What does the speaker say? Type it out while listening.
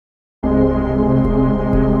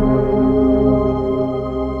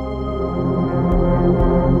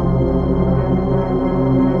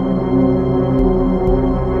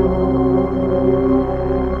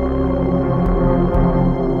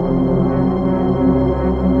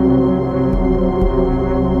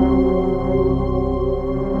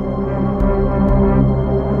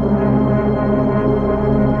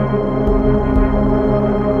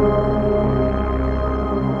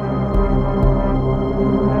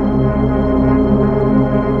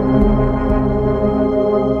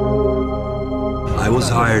was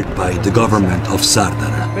hired by the government of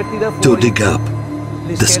Sardar to dig up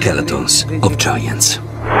the skeletons of giants.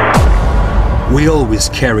 We always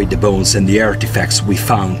carried the bones and the artifacts we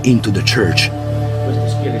found into the church.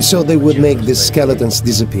 So they would make the skeletons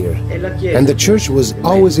disappear. And the church was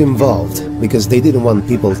always involved because they didn't want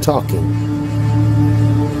people talking.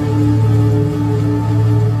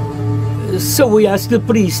 So we asked the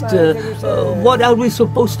priest, what are we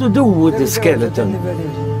supposed to do with the skeleton?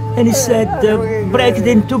 And he said, break it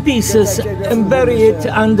into pieces and bury it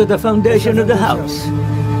under the foundation of the house.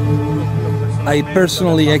 I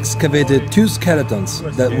personally excavated 2 skeletons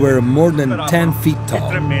that were more than 10 feet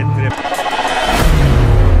tall.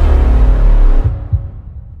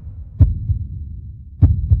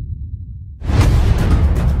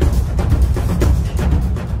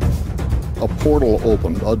 A portal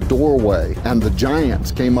opened, a doorway, and the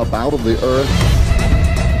giants came up out of the earth.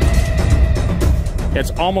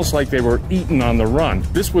 It's almost like they were eaten on the run.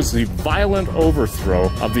 This was the violent overthrow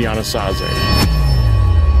of the Anasazi.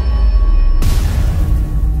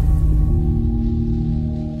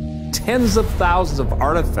 Tens of thousands of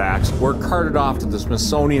artifacts were carted off to the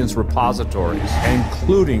Smithsonian's repositories,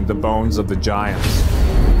 including the bones of the giants.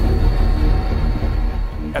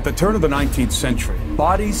 At the turn of the 19th century,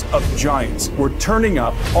 bodies of giants were turning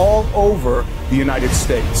up all over the United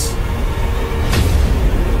States.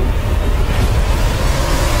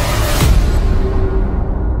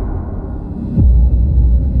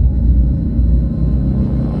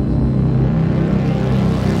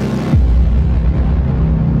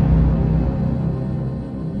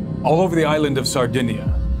 All over the island of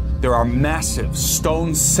Sardinia, there are massive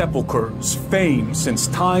stone sepulchres famed since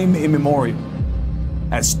time immemorial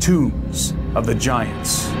as tombs of the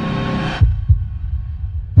giants.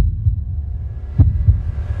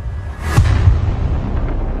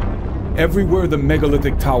 Everywhere the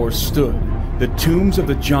megalithic towers stood, the tombs of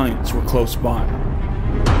the giants were close by.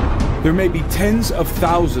 There may be tens of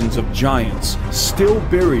thousands of giants still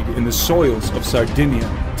buried in the soils of Sardinia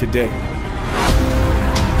today.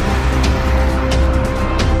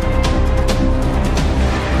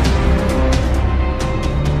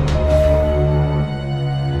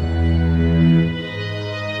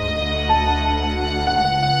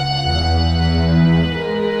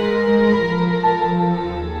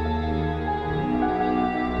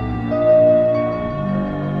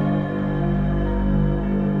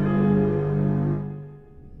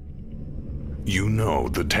 You know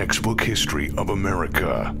the textbook history of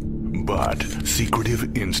America, but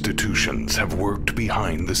secretive institutions have worked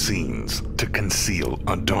behind the scenes to conceal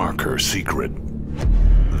a darker secret.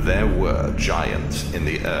 There were giants in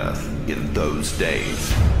the earth in those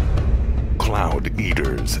days. Cloud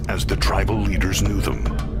Eaters, as the tribal leaders knew them,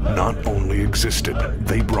 not only existed,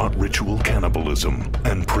 they brought ritual cannibalism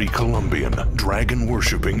and pre-Columbian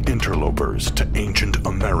dragon-worshipping interlopers to ancient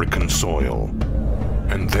American soil.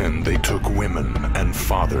 And then they took women and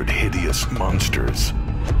fathered hideous monsters.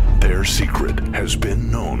 Their secret has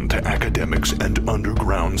been known to academics and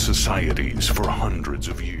underground societies for hundreds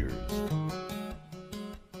of years.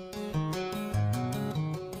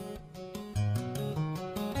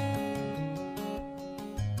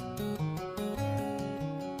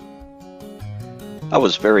 I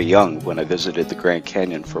was very young when I visited the Grand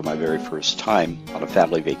Canyon for my very first time on a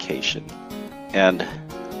family vacation, and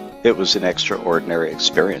it was an extraordinary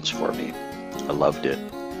experience for me. I loved it.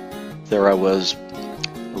 There I was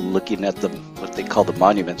looking at what they call the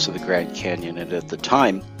monuments of the Grand Canyon, and at the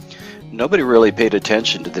time nobody really paid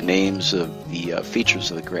attention to the names of the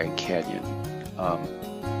features of the Grand Canyon.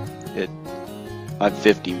 I'm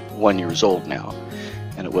 51 years old now,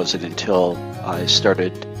 and it wasn't until I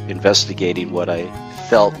started investigating what I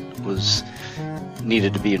felt was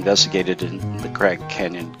needed to be investigated in the Grand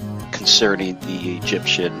Canyon concerning the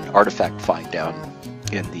Egyptian artifact find down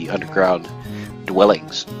in the underground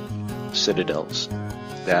dwellings, citadels,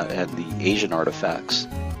 and the Asian artifacts.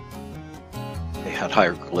 They had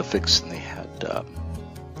hieroglyphics, and they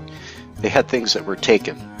had things that were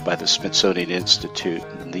taken by the Smithsonian Institute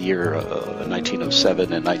in the year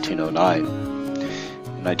 1907 and 1909.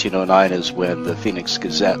 1909 is when the Phoenix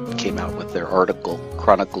Gazette came out with their article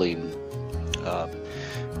chronicling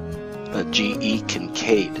G.E.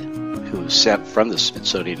 Kincaid, who was sent from the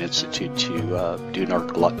Smithsonian Institute to do an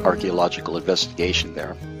archaeological investigation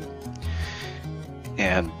there.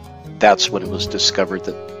 And that's when it was discovered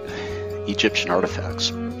that Egyptian artifacts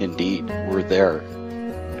indeed were there.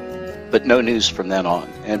 But no news from then on.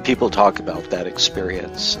 And people talk about that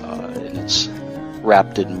experience, and it's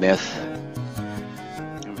wrapped in myth.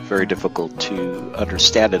 Very difficult to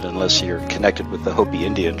understand it unless you're connected with the Hopi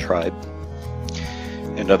Indian tribe.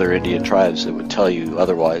 and other Indian tribes that would tell you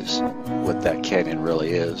otherwise what that canyon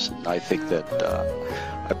really is. And I think that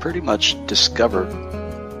I pretty much discovered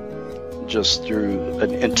just through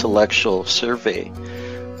an intellectual survey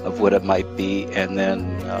of what it might be, and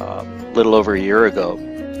then a little over a year ago,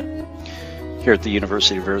 here at the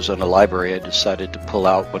University of Arizona Library, I decided to pull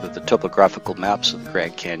out one of the topographical maps of the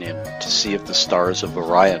Grand Canyon to see if the stars of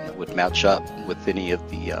Orion would match up with any of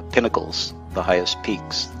the pinnacles, the highest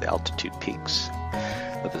peaks, the altitude peaks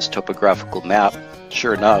of this topographical map.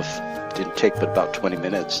 Sure enough, it didn't take but about 20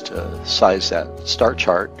 minutes to size that star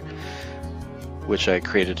chart, which I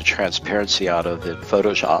created a transparency out of in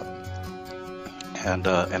Photoshop. And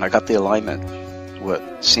I got the alignment.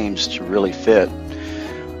 What seems to really fit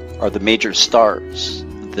are the major stars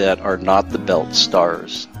that are not the belt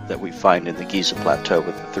stars that we find in the Giza Plateau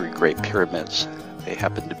with the three great pyramids. They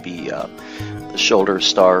happen to be the shoulder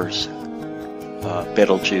stars,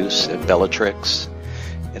 Betelgeuse and Bellatrix,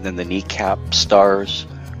 and then the kneecap stars.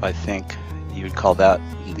 I think you would call that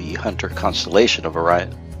the Hunter constellation of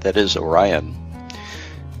Orion. That is Orion,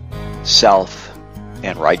 South,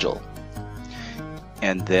 and Rigel.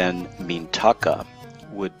 And then Mintaka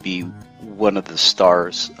would be one of the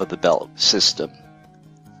stars of the belt system.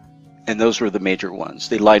 And those were the major ones.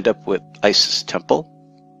 They lined up with Isis Temple.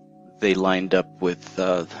 They lined up with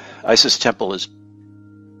Isis Temple is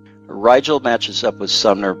Rigel matches up with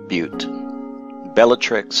Sumner Butte.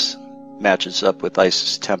 Bellatrix matches up with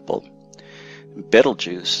Isis Temple.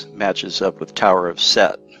 Betelgeuse matches up with Tower of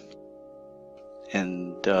Set.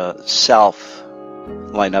 And South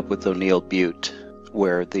line up with O'Neill Butte,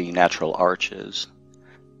 where the natural arch is.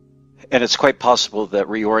 And it's quite possible that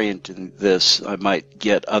reorienting this, I might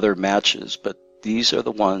get other matches, but these are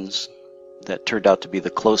the ones that turned out to be the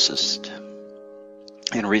closest.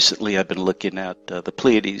 And recently I've been looking at the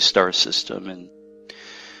Pleiades star system, and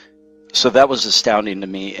so that was astounding to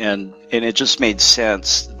me, and it just made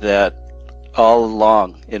sense that all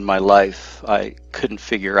along in my life I couldn't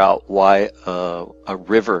figure out why a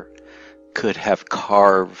river could have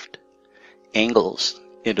carved angles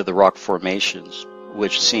into the rock formations,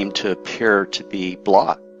 which seemed to appear to be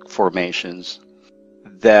block formations,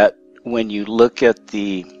 that when you look at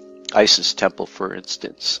the Isis Temple, for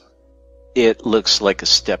instance, it looks like a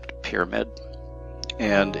stepped pyramid.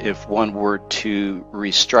 And if one were to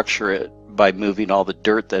restructure it by moving all the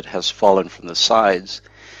dirt that has fallen from the sides,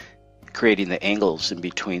 creating the angles in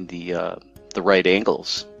between the right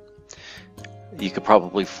angles, you could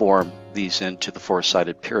probably form these into the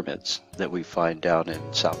four-sided pyramids that we find down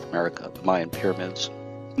in South America, the Mayan pyramids.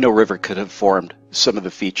 No river could have formed some of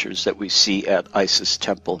the features that we see at Isis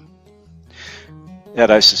Temple. At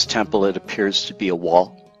Isis Temple, it appears to be a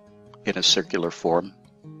wall in a circular form.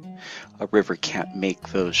 A river can't make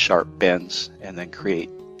those sharp bends and then create,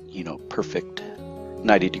 perfect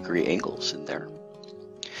 90-degree angles in there,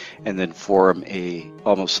 and then form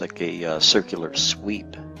almost like a circular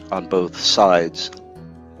sweep on both sides.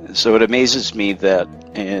 So it amazes me that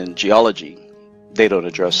in geology, they don't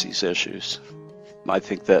address these issues. I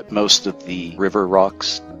think that most of the river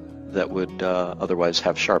rocks that would otherwise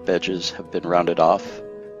have sharp edges have been rounded off.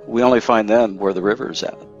 We only find them where the river is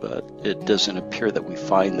at, but it doesn't appear that we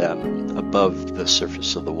find them above the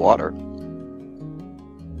surface of the water.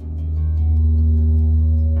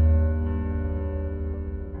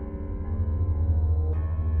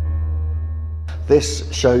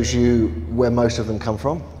 This shows you where most of them come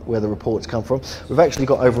from, where the reports come from. We've actually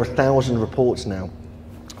got over 1,000 reports now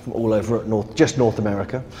from all over North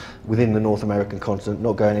America, within the North American continent,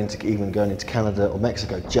 not even going into Canada or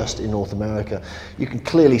Mexico, just in North America. You can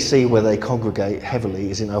clearly see where they congregate heavily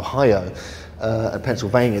is in Ohio and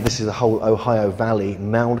Pennsylvania. This is the whole Ohio Valley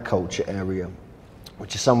mound culture area,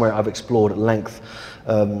 which is somewhere I've explored at length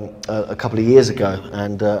a couple of years ago,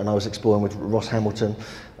 and I was exploring with Ross Hamilton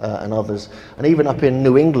and others. And even up in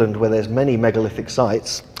New England, where there's many megalithic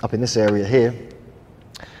sites, up in this area here,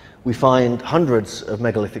 we find hundreds of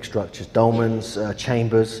megalithic structures, dolmens,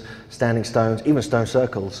 chambers, standing stones, even stone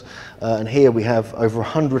circles. And here we have over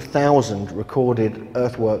 100,000 recorded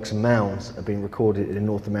earthworks and mounds have been recorded in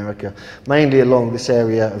North America, mainly along this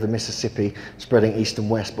area of the Mississippi, spreading east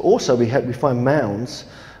and west. But also we find mounds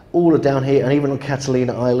all down here, and even on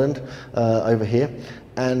Catalina Island over here,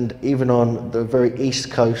 and even on the very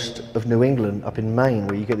east coast of New England, up in Maine,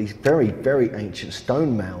 where you get these very, very ancient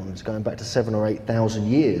stone mounds going back to 7,000 or 8,000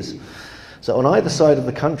 years. So on either side of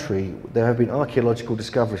the country, there have been archaeological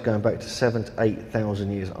discoveries going back to 7,000 to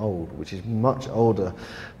 8,000 years old, which is much older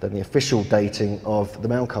than the official dating of the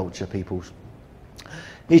mound culture peoples.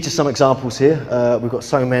 Here's just some examples here. We've got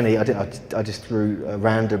so many. I just threw a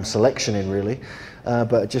random selection in, really,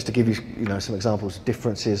 but just to give you, some examples of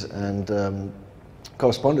differences and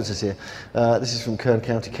correspondences here. This is from Kern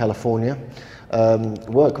County, California.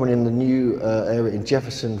 Workmen in the new area in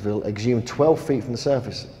Jeffersonville exhumed 12 feet from the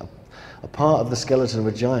surface a part of the skeleton of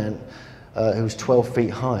a giant who was 12 feet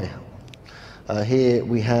high. Here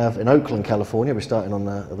we have in Oakland, California, we're starting on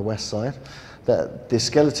the west side, that the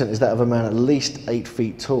skeleton is that of a man at least 8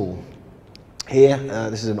 feet tall. Here,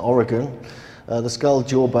 this is in Oregon, the skull,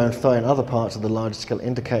 jawbone, thigh and other parts of the largest skull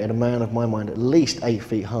indicated a man of my mind at least 8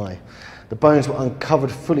 feet high. The bones were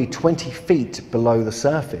uncovered fully 20 feet below the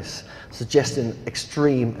surface, suggesting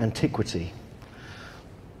extreme antiquity.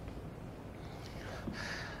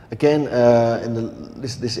 Again, in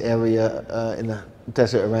this area in the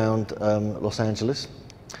desert around Los Angeles,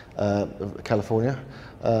 California,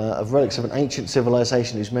 of relics of an ancient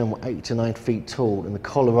civilization whose men were 8 to 9 feet tall in the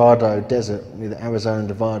Colorado desert near the Arizona,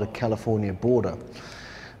 Nevada, California border.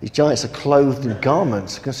 These giants are clothed in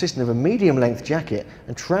garments consisting of a medium-length jacket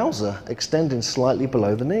and trouser extending slightly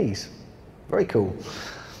below the knees. Very cool.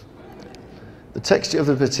 The texture of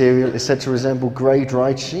the material is said to resemble grey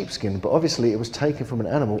dried sheepskin, but obviously it was taken from an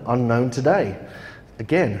animal unknown today.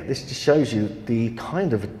 Again, this just shows you the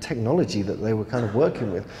kind of technology that they were kind of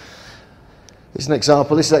working with. This is an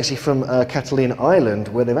example. This is actually from Catalina Island,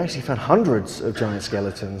 where they've actually found hundreds of giant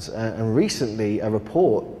skeletons. And recently, a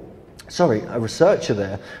researcher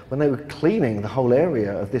there, when they were cleaning the whole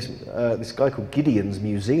area of this guy called Gideon's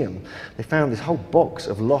museum, they found this whole box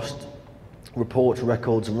of lost reports,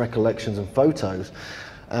 records and recollections and photos.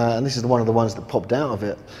 And this is one of the ones that popped out of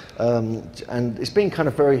it. And it's been kind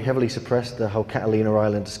of very heavily suppressed, the whole Catalina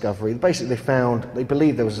Island discovery. Basically they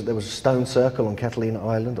believe there was a stone circle on Catalina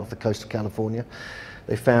Island off the coast of California.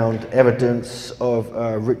 They found evidence of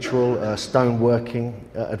ritual, stoneworking,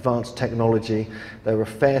 advanced technology. They were a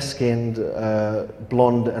fair-skinned,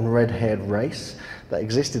 blonde and red-haired race that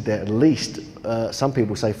existed there at least, some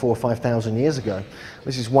people say 4,000 or 5,000 years ago.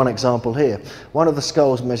 This is one example here. One of the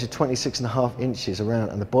skulls measured 26.5 inches around,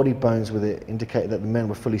 and the body bones with it indicated that the men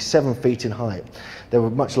were fully 7 feet in height. There were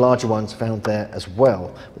much larger ones found there as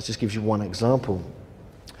well. This just gives you one example.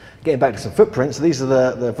 Getting back to some footprints, these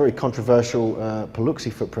are the very controversial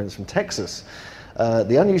Paluxy footprints from Texas.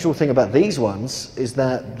 The unusual thing about these ones is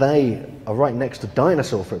that they are right next to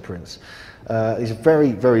dinosaur footprints. These are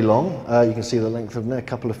very, very long. You can see the length of them, a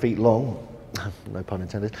couple of feet long. No pun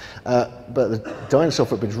intended. But the dinosaur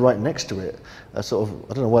footprint is right next to it. Sort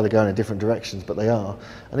of, I don't know why they're going in different directions, but they are.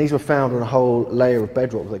 And these were found on a whole layer of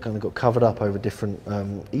bedrock that kind of got covered up over different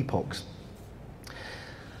epochs.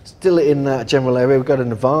 Still in that general area, we go to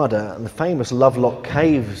Nevada, and the famous Lovelock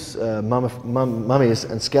Caves, mummies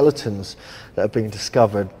and skeletons that have been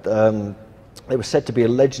discovered. They were said to be a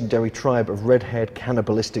legendary tribe of red-haired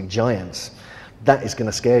cannibalistic giants. That is going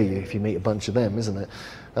to scare you if you meet a bunch of them, isn't it?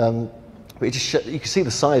 But you can see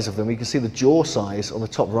the size of them. You can see the jaw size on the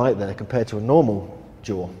top right there compared to a normal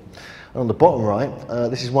jaw. And on the bottom right,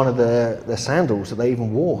 this is one of their sandals that they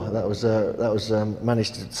even wore. That was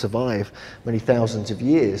managed to survive many thousands of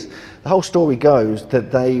years. The whole story goes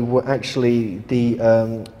that they were actually the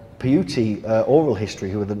Paiute oral history,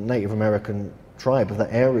 who were the Native American tribe of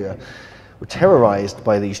that area, were terrorized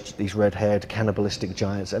by these red-haired cannibalistic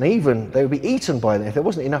giants, and even they would be eaten by them. If there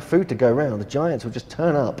wasn't enough food to go around, the giants would just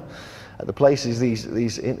turn up at the places these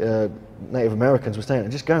Native Americans were staying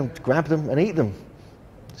and just go and grab them and eat them.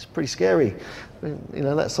 It's pretty scary. You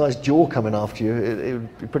know, that size jaw coming after you, it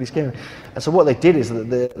would be pretty scary. And so what they did is that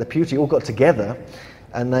the Paiute all got together,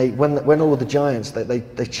 and when all the giants,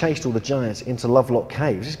 they chased all the giants into Lovelock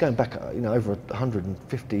Caves. It's going back, over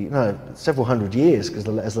 150, several hundred years, because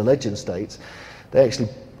as the legend states, they actually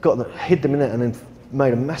hid them in it and then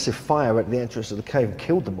made a massive fire at the entrance of the cave and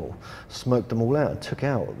killed them all, smoked them all out, and took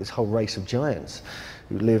out this whole race of giants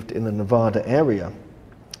who lived in the Nevada area.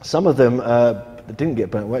 Some of them that didn't get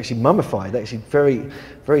burnt were actually mummified, actually very,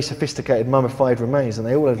 very sophisticated mummified remains, and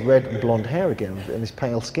they all had red and blonde hair again and this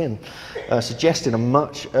pale skin, suggesting a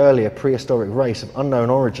much earlier prehistoric race of unknown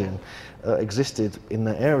origin existed in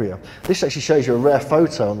that area. This actually shows you a rare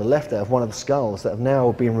photo on the left there of one of the skulls that have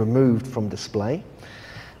now been removed from display.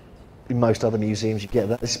 In most other museums you get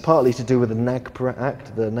that. This is partly to do with the NAGPRA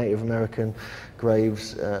Act, the Native American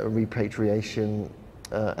Graves Repatriation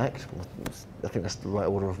Act. I think that's the right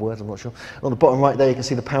order of words, I'm not sure. And on the bottom right there you can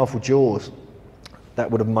see the powerful jaws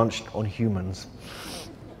that would have munched on humans.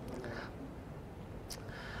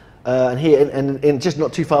 And here, in just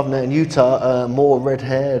not too far from there in Utah, more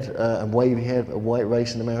red-haired and wavy-haired, a white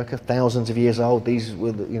race in America, thousands of years old. These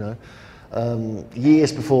were,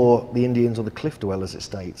 years before the Indians or the cliff dwellers, it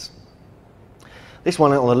states. This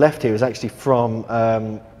one on the left here is actually from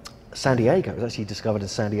San Diego. It was actually discovered in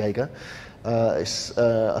San Diego. It's,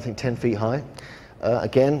 I think, 10 feet high.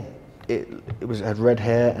 Again, it had red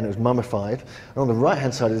hair and it was mummified. And on the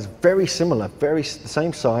right-hand side is very similar, the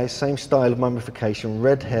same size, same style of mummification,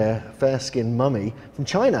 red hair, fair-skinned mummy from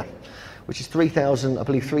China, which is 3,000, I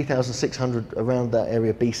believe 3,600 around that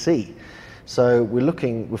area BC. So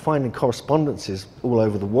we're finding correspondences all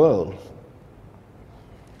over the world.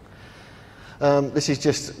 This is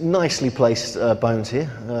just nicely placed bones here,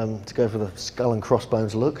 to go for the skull and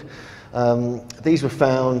crossbones look. These were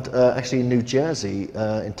found actually in New Jersey,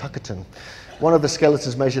 in Tuckerton. One of the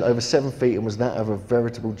skeletons measured over 7 feet and was that of a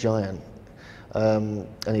veritable giant.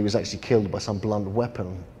 And he was actually killed by some blunt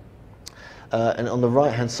weapon. And on the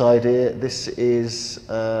right-hand side here, this is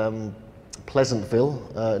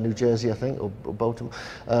Pleasantville, New Jersey, I think, or Baltimore.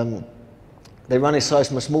 They run in size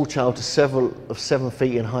from a small child to several of 7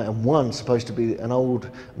 feet in height, and one, supposed to be an old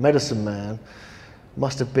medicine man,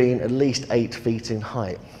 must have been at least 8 feet in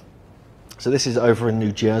height. So this is over in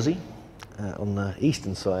New Jersey, on the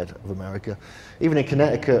eastern side of America. Even in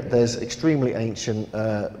Connecticut, there's extremely ancient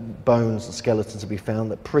bones and skeletons to be found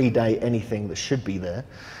that predate anything that should be there.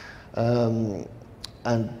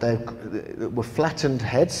 And they were flattened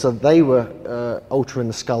heads, so they were altering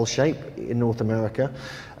the skull shape in North America.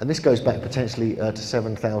 And this goes back potentially to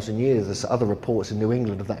 7,000 years. There's other reports in New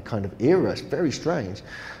England of that kind of era. It's very strange.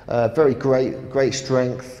 Very great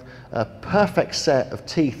strength, a perfect set of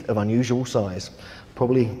teeth of unusual size,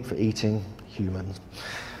 probably for eating humans.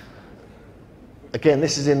 Again,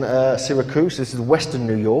 this is in Syracuse. This is western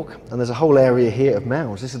New York, and there's a whole area here of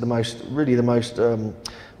mounds. This is really the most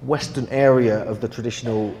western area of the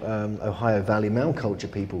traditional Ohio Valley mound culture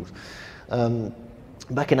peoples.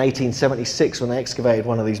 Back in 1876, when they excavated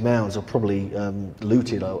one of these mounds, or probably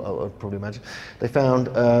looted, I would probably imagine, they found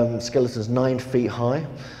skeletons 9 feet high,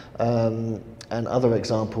 and other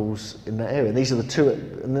examples in that area. And these are the two,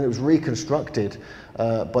 and then it was reconstructed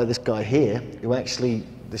by this guy here, who actually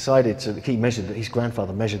decided to, his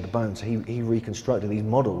grandfather measured the bones, so he reconstructed these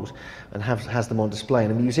models and has them on display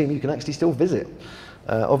in a museum you can actually still visit.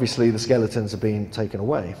 Obviously the skeletons are being taken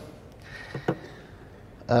away.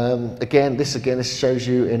 Again, this shows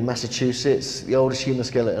you in Massachusetts, the oldest human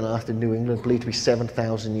skeleton after New England, believed to be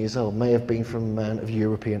 7,000 years old, may have been from a man of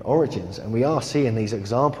European origins. And we are seeing these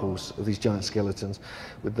examples of these giant skeletons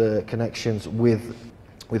with the connections with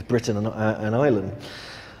Britain and Ireland.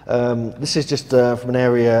 This is just from an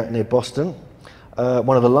area near Boston.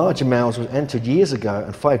 One of the larger mounds was entered years ago,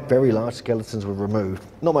 and 5 very large skeletons were removed.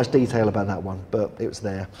 Not much detail about that one, but it was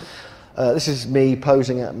there. This is me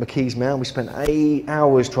posing at McKees Mound. We spent 8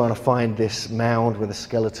 hours trying to find this mound where the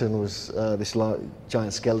skeleton was, this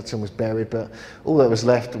giant skeleton was buried, but all that was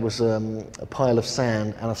left was a pile of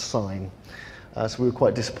sand and a sign. So we were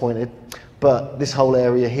quite disappointed. But this whole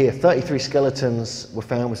area here, 33 skeletons were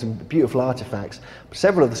found with some beautiful artifacts.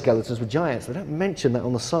 Several of the skeletons were giants. They don't mention that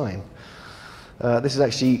on the sign. This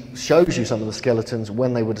actually shows you some of the skeletons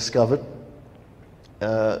when they were discovered.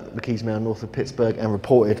 McKees Mound north of Pittsburgh, and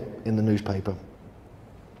reported in the newspaper.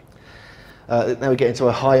 Now we get into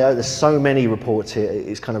Ohio. There's so many reports here,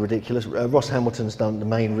 it's kind of ridiculous. Ross Hamilton's done the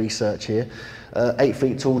main research here. 8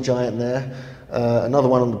 feet tall giant there. Another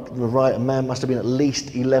one on the right, a man must have been at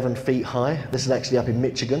least 11 feet high. This is actually up in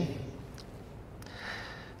Michigan.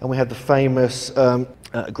 And we have the famous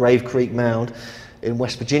Grave Creek Mound in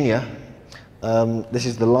West Virginia. This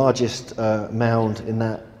is the largest mound in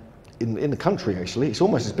the country, actually. It's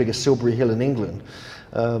almost as big as Silbury Hill in England.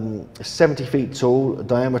 70 feet tall, a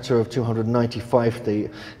diameter of 295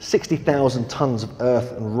 feet, 60,000 tons of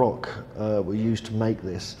earth and rock were used to make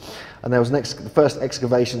this. And there was the first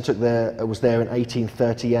excavation was there in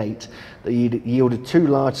 1838 that yielded 2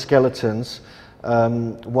 large skeletons,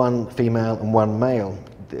 one female and one male.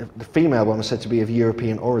 The female one was said to be of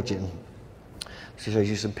European origin. She shows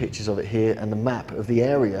you some pictures of it here, and the map of the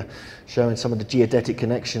area showing some of the geodetic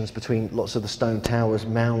connections between lots of the stone towers,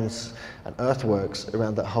 mounds and earthworks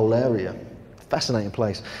around that whole area. Fascinating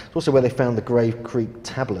place. It's also where they found the Grave Creek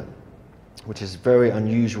tablet, which is very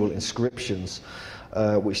unusual inscriptions,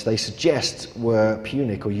 which they suggest were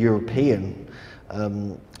Punic or European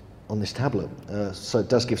on this tablet. So it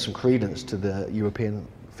does give some credence to the European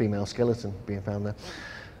female skeleton being found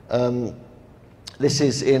there. This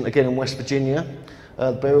is again in West Virginia,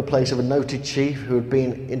 the burial place of a noted chief who had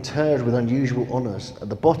been interred with unusual honours. At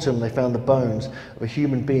the bottom they found the bones of a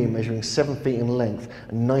human being measuring 7 feet in length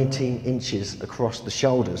and 19 inches across the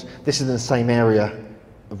shoulders. This is in the same area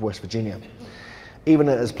of West Virginia. Even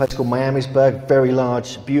at a place called Miamisburg, very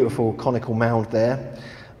large, beautiful conical mound there.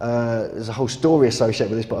 There's a whole story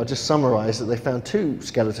associated with this, but I'll just summarize that they found 2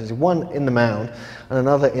 skeletons, one in the mound and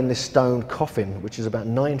another in this stone coffin, which is about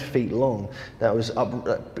 9 feet long. That was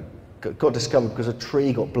got discovered because a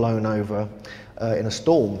tree got blown over in a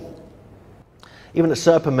storm. Even at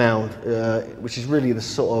Serpent Mound, which is really the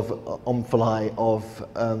sort of omphale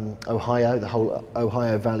of Ohio, the whole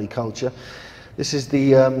Ohio Valley culture. This is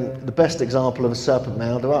the best example of a serpent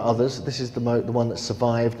mound. There are others. This is the one that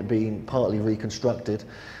survived being partly reconstructed,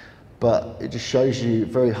 but it just shows you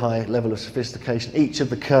very high level of sophistication. Each of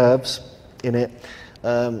the curves in it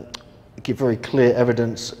give very clear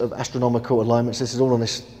evidence of astronomical alignments. This is all on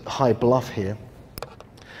this high bluff here.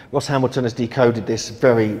 Ross Hamilton has decoded this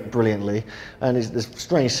very brilliantly, and there's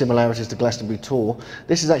strange similarities to Glastonbury Tor.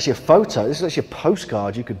 This is actually a photo, this is actually a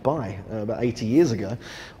postcard you could buy about 80 years ago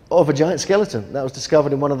of a giant skeleton that was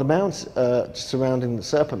discovered in one of the mounds surrounding the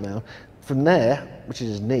Serpent Mound. From there, which is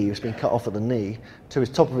his knee, it's been cut off at the knee, to his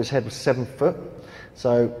top of his head was 7 foot.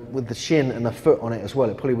 So with the shin and the foot on it as well,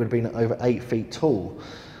 it probably would have been over 8 feet tall.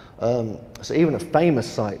 So even at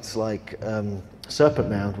famous sites like Serpent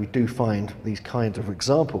Mound, we do find these kinds of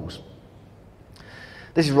examples.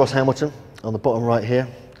 This is Ross Hamilton on the bottom right here.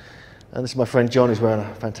 And this is my friend John, who's wearing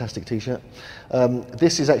a fantastic t-shirt.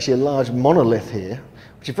 This is actually a large monolith here,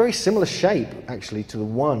 which is very similar shape actually to the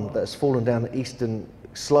one that has fallen down the eastern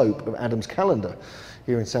slope of Adam's Calendar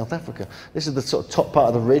here in South Africa. This is the sort of top part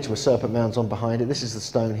of the ridge where Serpent Mound's on behind it. This is the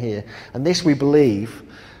stone here. And this, we believe,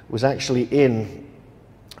 was actually in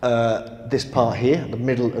this part here, the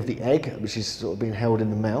middle of the egg, which is sort of being held in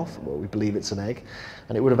the mouth. Well, we believe it's an egg.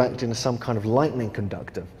 And it would have acted as some kind of lightning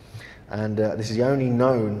conductor. And this is the only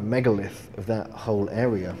known megalith of that whole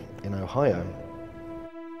area in Ohio.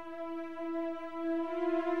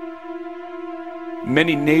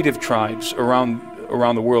 Many native tribes around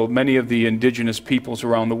the world, many of the indigenous peoples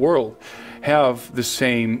around the world have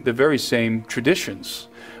the very same traditions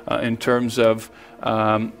in terms of,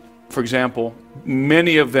 for example,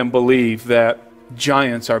 many of them believe that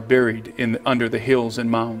giants are buried under the hills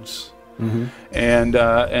and mounds. Mm-hmm.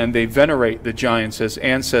 And they venerate the giants as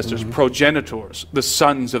ancestors, mm-hmm. progenitors, the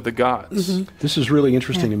sons of the gods. Mm-hmm. This is really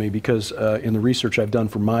interesting to me because in the research I've done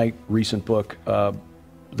for my recent book,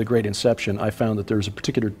 The Great Inception, I found that there's a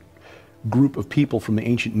particular group of people from the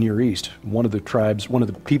ancient Near East, one of the tribes, one of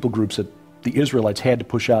the people groups that the Israelites had to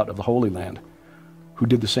push out of the Holy Land, who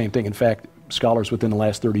did the same thing. In fact, scholars within the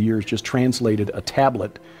last 30 years just translated a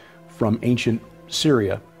tablet from ancient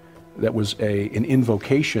Syria that was an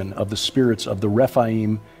invocation of the spirits of the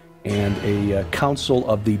Rephaim and a council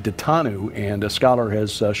of the Datanu, and a scholar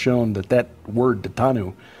has shown that that word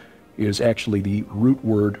Datanu is actually the root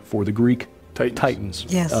word for the Greek Titans.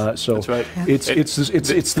 Yes. So that's right.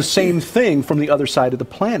 It's the same thing from the other side of the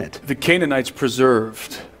planet. The Canaanites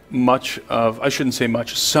preserved much of, I shouldn't say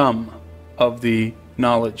much, some of the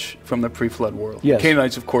knowledge from the pre-flood world. Yes.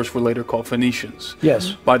 Canaanites, of course, were later called Phoenicians.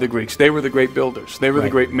 Yes. By the Greeks. They were the great builders. They were the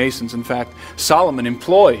great masons. In fact, Solomon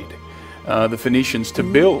employed the Phoenicians to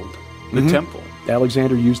build the temple.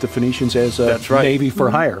 Alexander used the Phoenicians as a navy for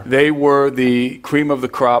hire. They were the cream of the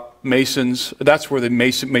crop masons. That's where the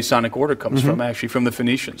Masonic order comes from, actually, from the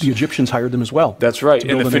Phoenicians. The Egyptians hired them as well. That's right.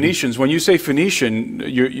 And the Phoenicians, when you say Phoenician,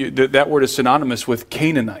 that word is synonymous with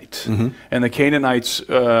Canaanite. And the Canaanites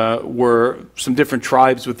were some different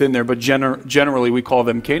tribes within there, but generally we call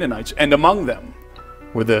them Canaanites. And among them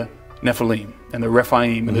were the Nephilim and the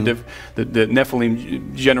Rephaim, and the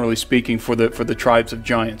Nephilim, generally speaking, for the tribes of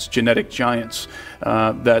giants, genetic giants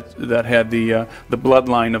that had the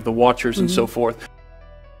bloodline of the Watchers and so forth.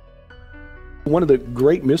 One of the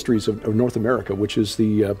great mysteries of North America, which is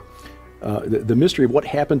the mystery of what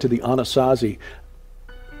happened to the Anasazi.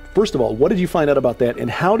 First of all, what did you find out about that, and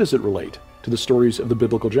how does it relate to the stories of the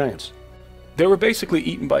biblical giants? They were basically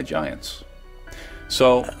eaten by giants.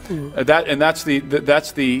 So that's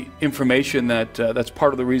the information that's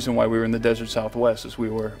part of the reason why we were in the desert Southwest, is we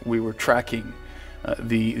were tracking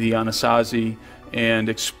the Anasazi and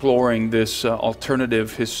exploring this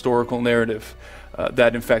alternative historical narrative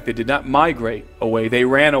that in fact they did not migrate away, they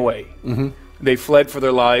ran away. They fled for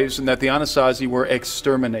their lives, and that the Anasazi were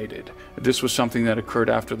exterminated. This was something that occurred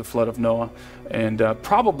after the flood of Noah, and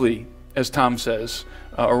probably, as Tom says,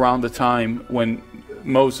 around the time when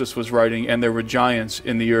Moses was writing, and there were giants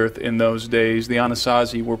in the earth in those days. The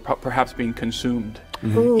Anasazi were perhaps being consumed,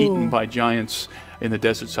 eaten by giants in the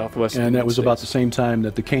desert southwest. And that was about the same time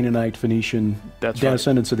that the Canaanite, Phoenician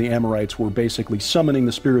descendants of the Amorites were basically summoning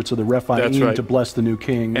the spirits of the Rephaim to bless the new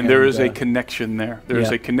king. And there is a connection there. There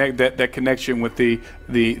is a that connection with the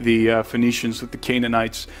Phoenicians, with the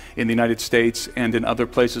Canaanites in the United States and in other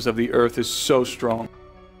places of the earth is so strong.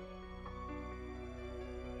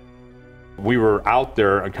 We were out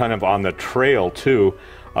there kind of on the trail too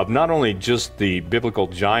of not only just the biblical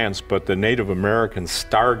giants, but the Native American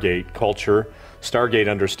Stargate culture, Stargate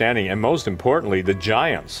understanding, and most importantly, the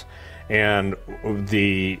giants. And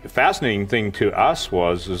the fascinating thing to us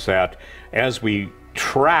is that as we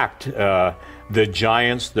tracked the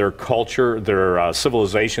giants, their culture, their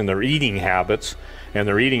civilization, their eating habits,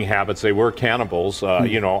 they were cannibals.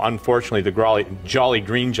 You know, unfortunately, the Jolly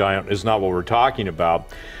Green Giant is not what we're talking about.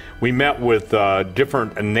 We met with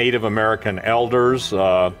different Native American elders,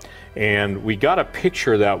 and we got a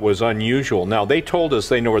picture that was unusual. Now, they told us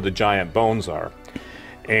they know where the giant bones are,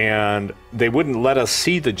 and they wouldn't let us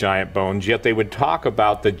see the giant bones, yet they would talk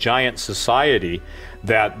about the giant society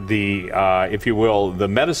that the, if you will, the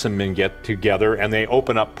medicine men get together and they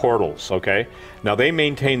open up portals, okay? Now, they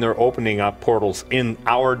maintain their opening up portals in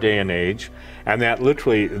our day and age, and that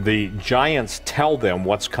literally the giants tell them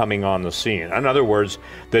what's coming on the scene. In other words,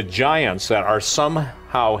 the giants that are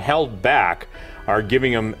somehow held back are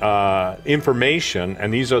giving them information,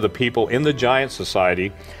 and these are the people in the giant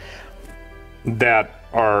society that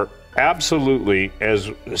are absolutely as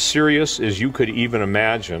serious as you could even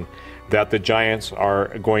imagine that the giants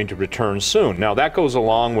are going to return soon. Now, that goes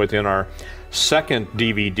along with in our second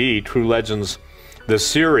DVD, True Legends, the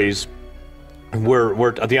series,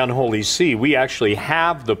 we're the Unholy Sea. We actually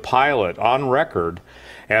have the pilot on record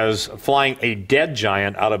as flying a dead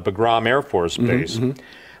giant out of Bagram Air Force Base.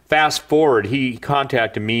 Fast forward, he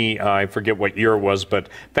contacted me, I forget what year it was, but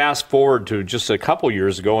fast forward to just a couple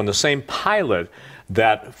years ago, and the same pilot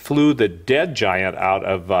that flew the dead giant out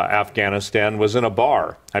of Afghanistan was in a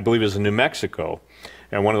bar. I believe it was in New Mexico,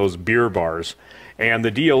 and one of those beer bars. And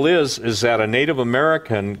the deal is that a Native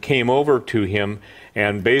American came over to him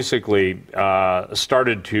and basically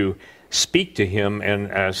started to speak to him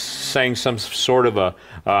and sang some sort of a,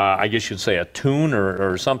 I guess you'd say a tune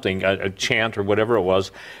or something, a chant or whatever it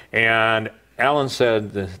was. And Alan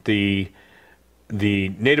said that the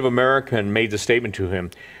Native American made the statement to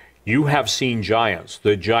him, "You have seen giants.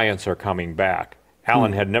 The giants are coming back."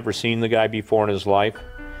 Alan had never seen the guy before in his life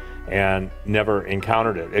and never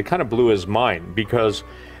encountered it. It kind of blew his mind because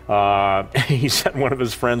he said one of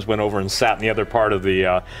his friends went over and sat in the other part of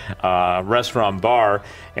the restaurant bar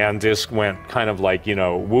and just went kind of like, you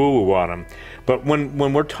know, woo-woo on him. But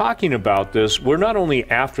when we're talking about this, we're not only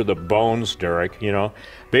after the bones, Derek, you know.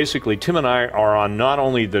 Basically, Tim and I are on not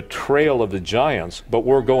only the trail of the giants, but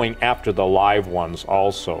we're going after the live ones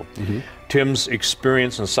also. Tim's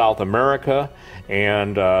experience in South America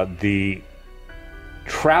and the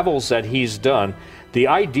travels that he's done, the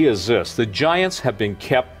idea is this: the giants have been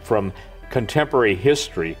kept from contemporary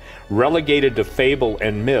history, relegated to fable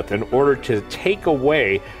and myth in order to take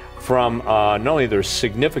away from not only their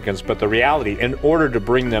significance, but the reality, in order to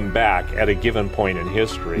bring them back at a given point in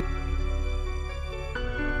history.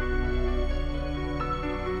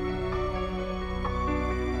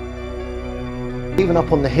 Even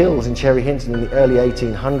up on the hills in Cherry Hinton in the early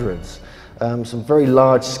 1800s, some very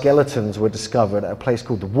large skeletons were discovered at a place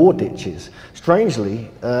called the War Ditches. Strangely,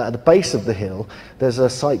 at the base of the hill, there's a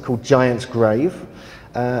site called Giant's Grave,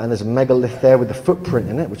 and there's a megalith there with a footprint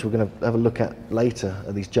in it, which we're going to have a look at later,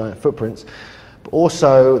 at these giant footprints. But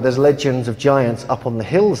also, there's legends of giants up on the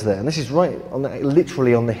hills there, and this is right on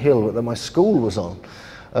literally on the hill that my school was on.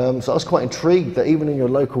 So I was quite intrigued that even in your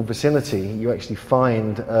local vicinity, you actually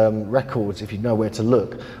find records, if you know where to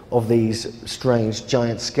look, of these strange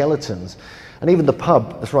giant skeletons. And even the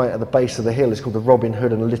pub that's right at the base of the hill is called the Robin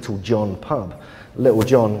Hood and Little John pub. Little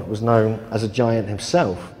John was known as a giant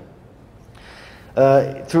himself.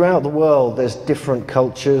 Throughout the world, there's different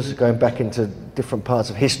cultures going back into different parts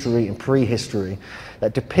of history and prehistory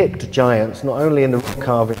that depict giants, not only in the rock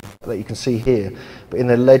carving that you can see here, but in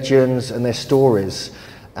their legends and their stories,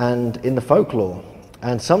 and in the folklore.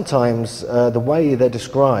 And sometimes the way they're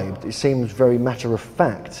described, it seems very matter of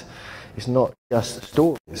fact. It's not just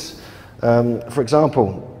stories. For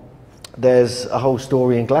example, there's a whole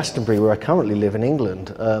story in Glastonbury, where I currently live in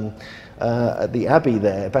England, at the Abbey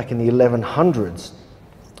there, back in the 1100s.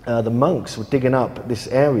 The monks were digging up this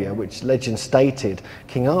area which legend stated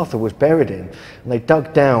King Arthur was buried in, and they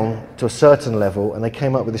dug down to a certain level and they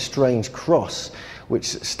came up with a strange cross which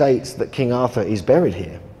states that King Arthur is buried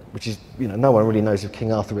here, which is, you know, no one really knows if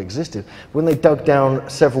King Arthur existed. When they dug down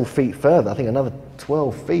several feet further, I think another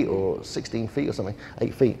 12 feet or 16 feet or something,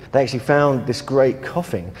 8 feet, they actually found this great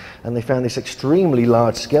coffin, and they found this extremely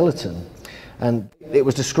large skeleton. And it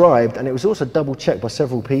was described, and it was also double checked by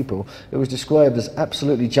several people, it was described as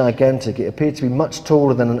absolutely gigantic. It appeared to be much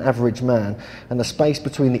taller than an average man, and the space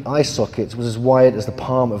between the eye sockets was as wide as the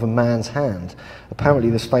palm of a man's hand.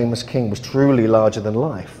 Apparently this famous king was truly larger than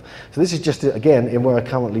life. So this is just, again, in where I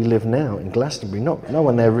currently live now, in Glastonbury. No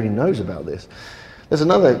one there really knows about this. There's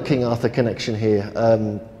another King Arthur connection here,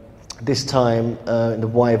 this time in the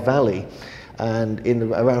Wye Valley. And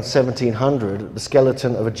in around 1700, the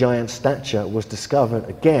skeleton of a giant stature was discovered,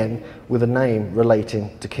 again with a name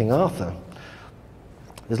relating to King Arthur.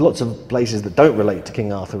 There's lots of places that don't relate to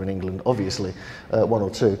King Arthur in England, obviously, one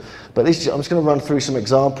or two. But I'm just going to run through some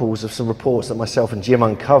examples of some reports that myself and Jim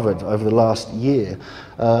uncovered over the last year.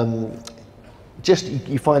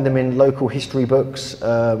 You find them in local history books,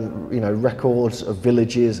 you know, records of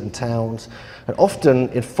villages and towns, and often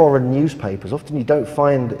in foreign newspapers. Often you don't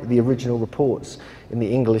find the original reports in the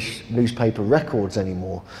English newspaper records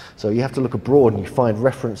anymore. So you have to look abroad and you find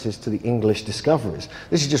references to the English discoveries.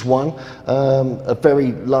 This is just one, a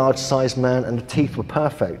very large-sized man, and the teeth were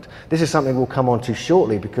perfect. This is something we'll come on to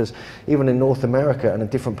shortly, because even in North America and in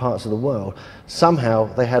different parts of the world,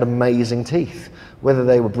 somehow they had amazing teeth. Whether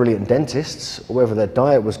they were brilliant dentists, or whether their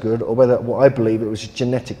diet was good, or whether, what I believe, it was a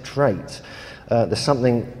genetic trait. There's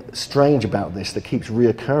something strange about this that keeps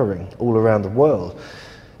reoccurring all around the world.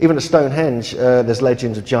 Even at Stonehenge, there's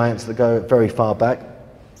legends of giants that go very far back.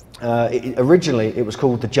 Originally, it was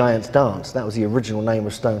called the Giant's Dance. That was the original name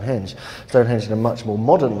of Stonehenge. Stonehenge is a much more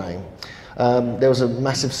modern name. There was a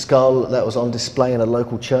massive skull that was on display in a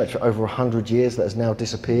local church for over 100 years that has now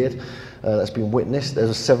disappeared. That's been witnessed.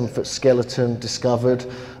 There's a 7-foot skeleton discovered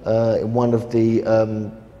in one of the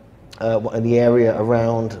in the area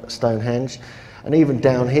around Stonehenge. And even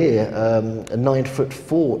down here, a 9-foot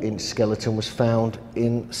 4-inch skeleton was found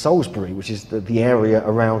in Salisbury, which is the area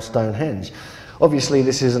around Stonehenge. Obviously,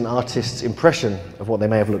 this is an artist's impression of what they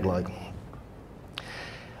may have looked like.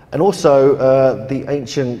 And also the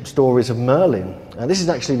ancient stories of Merlin. And this is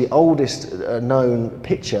actually the oldest known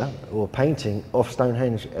picture or painting of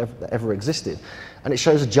Stonehenge that ever existed. And it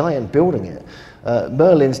shows a giant building it.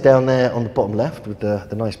 Merlin's down there on the bottom left with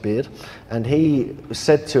the nice beard. And he was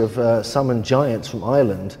said to have summoned giants from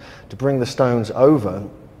Ireland to bring the stones over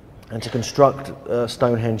and to construct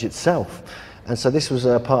Stonehenge itself. And so this was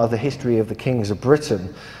part of the history of the kings of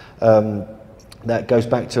Britain. That goes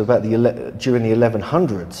back to about during the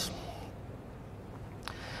 1100s.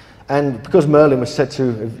 And because Merlin was said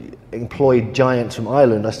to have employed giants from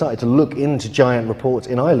Ireland, I started to look into giant reports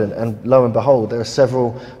in Ireland, and lo and behold, there are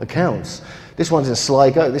several accounts. This one's in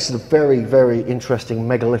Sligo. This is a very, very interesting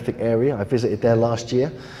megalithic area. I visited there last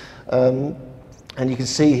year. And you can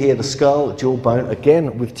see here the skull, jawbone,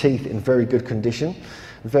 again with teeth in very good condition.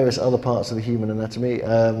 Various other parts of the human anatomy,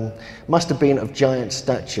 must have been of giant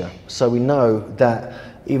stature. So we know that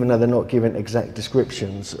even though they're not given exact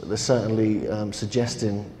descriptions, they're certainly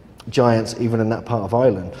suggesting giants even in that part of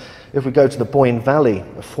Ireland. If we go to the Boyne Valley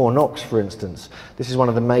of Fornox, for instance, this is one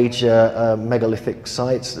of the major megalithic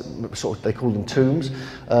sites, they call them tombs,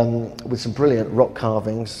 with some brilliant rock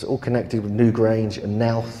carvings, all connected with Newgrange and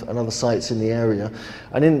Knowth and other sites in the area.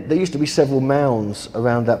 And there used to be several mounds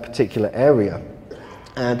around that particular area.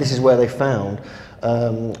 And this is where they found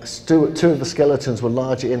two of the skeletons were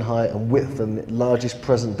larger in height and width than the largest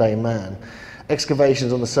present-day man.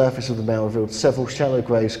 Excavations on the surface of the mound revealed several shallow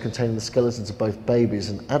graves containing the skeletons of both babies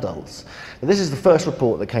and adults. Now, this is the first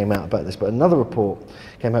report that came out about this, but another report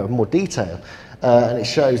came out with more detail. And it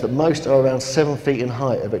shows that most are around 7 feet in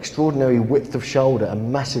height, of extraordinary width of shoulder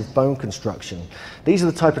and massive bone construction. These are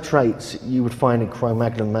the type of traits you would find in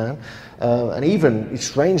Cro-Magnon man, and even,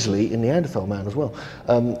 strangely, in Neanderthal man as well.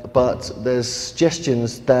 But there's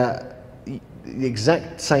suggestions that the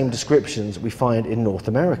exact same descriptions we find in North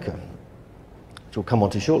America, which we'll come on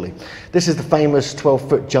to shortly. This is the famous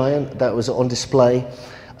 12-foot giant that was on display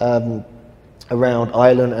around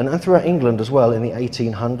Ireland and throughout England as well in the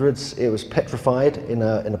 1800s. It was petrified in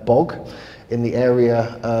a bog in the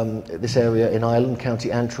area, this area in Ireland,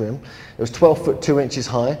 County Antrim. It was 12 foot 2 inches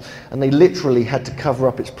high, and they literally had to cover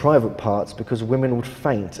up its private parts because women would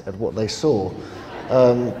faint at what they saw.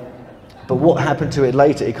 But what happened to it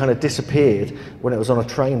later, it kind of disappeared when it was on a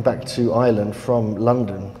train back to Ireland from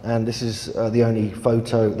London, and this is the only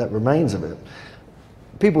photo that remains of it.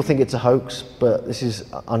 People think it's a hoax, but this is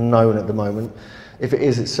unknown at the moment. If it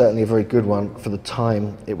is, it's certainly a very good one for the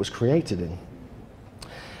time it was created in.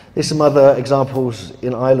 There's some other examples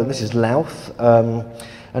in Ireland. This is Louth,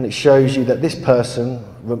 and it shows you that this person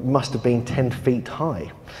must have been 10 feet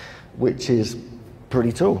high, which is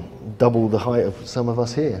pretty tall, double the height of some of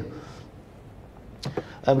us here.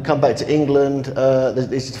 And we come back to England. There's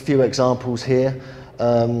just a few examples here.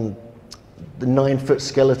 The 9-foot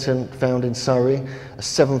skeleton found in Surrey, a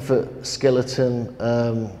 7-foot skeleton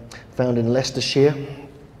found in Leicestershire.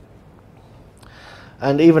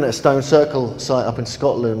 And even at a Stone Circle site up in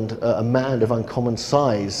Scotland, a mound of uncommon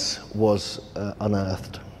size was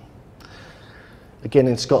unearthed. Again,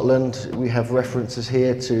 in Scotland, we have references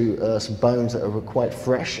here to some bones that are quite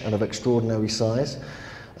fresh and of extraordinary size.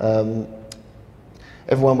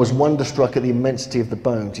 Everyone was wonderstruck at the immensity of the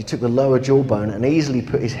bones. He took the lower jawbone and easily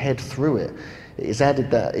put his head through it. It is added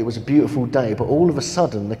that it was a beautiful day, but all of a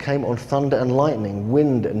sudden there came on thunder and lightning,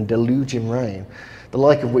 wind and deluging rain, the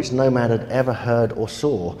like of which no man had ever heard or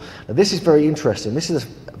saw. Now, this is very interesting. This is a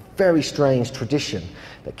very strange tradition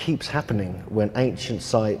that keeps happening when ancient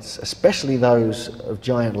sites, especially those of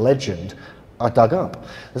giant legend, are dug up.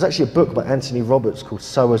 There's actually a book by Anthony Roberts called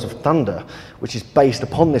Sowers of Thunder, which is based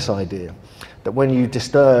upon this idea that when you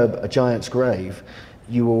disturb a giant's grave,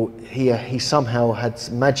 you will hear he somehow had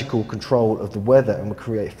magical control of the weather and would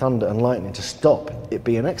create thunder and lightning to stop it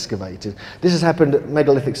being excavated. This has happened at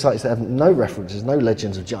megalithic sites that have no references, no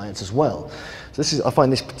legends of giants as well. So this is, I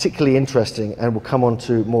find this particularly interesting, and we'll come on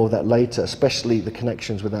to more of that later, especially the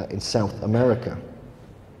connections with that in South America.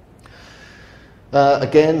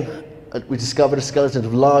 Again, we discovered a skeleton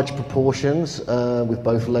of large proportions with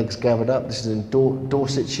both legs gathered up. This is in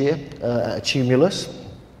Dorsetshire at a tumulus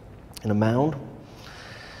in a mound.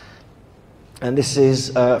 And this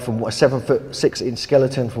is from a 7-foot 6-inch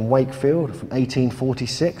skeleton from Wakefield from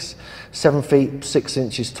 1846, 7 feet 6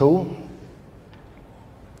 inches tall.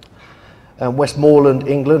 And Westmoreland,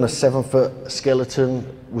 England, a 7-foot skeleton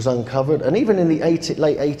was uncovered. And even in the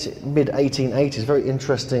mid-1880s, very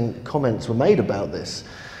interesting comments were made about this.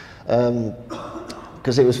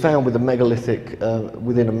 Because it was found with a megalithic,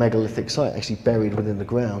 within a megalithic site, actually buried within the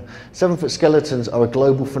ground. 7-foot skeletons are a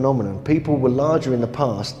global phenomenon. People were larger in the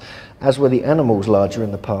past, as were the animals larger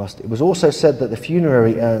in the past. It was also said that the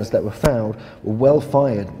funerary urns that were found were well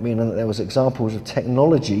fired, meaning that there was examples of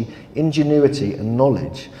technology, ingenuity and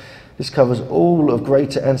knowledge. This covers all of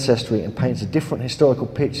greater ancestry and paints a different historical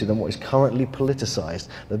picture than what is currently politicized.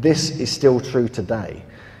 Now, this is still true today.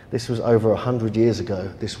 This was over 100 years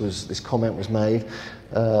ago. This comment was made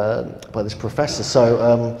by this professor.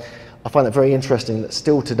 So I find it very interesting that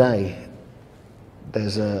still today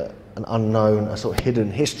there's an unknown, a sort of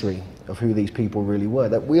hidden history of who these people really were,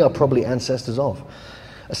 that we are probably ancestors of.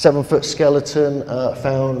 A 7-foot skeleton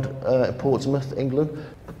found in Portsmouth, England,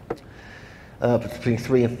 between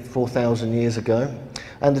 3,000 and 4,000 years ago.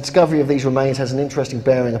 And the discovery of these remains has an interesting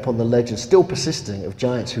bearing upon the legend still persisting of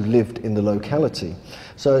giants who lived in the locality.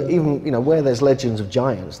 So even, you know, where there's legends of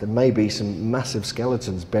giants, there may be some massive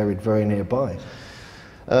skeletons buried very nearby.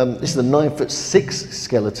 This is the 9-foot 6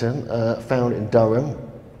 skeleton found in Durham.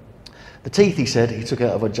 The teeth, he said, he took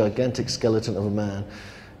out of a gigantic skeleton of a man.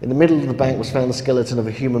 In the middle of the bank was found the skeleton of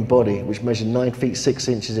a human body, which measured 9 feet 6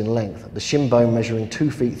 inches in length, the shin bone measuring 2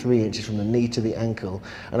 feet 3 inches from the knee to the ankle,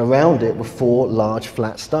 and around it were 4 large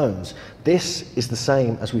flat stones. This is the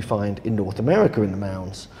same as we find in North America in the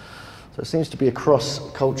mounds. So it seems to be a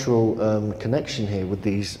cross-cultural connection here with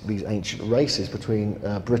these ancient races between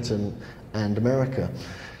Britain and America.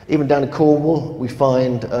 Even down in Cornwall, we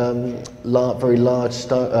find very large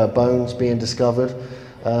bones being discovered.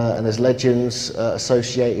 And there's legends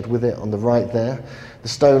associated with it on the right there. The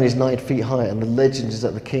stone is 9 feet high, and the legend is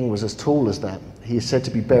that the king was as tall as that. He is said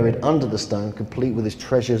to be buried under the stone, complete with his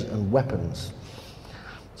treasures and weapons.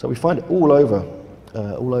 So we find it all over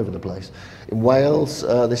the place. In Wales,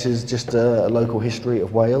 this is just a local history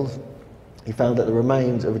of Wales. He found that the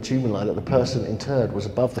remains of a tumuli that the person interred was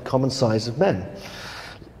above the common size of men.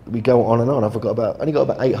 We go on and on. I've only got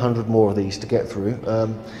about 800 more of these to get through.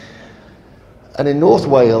 And in North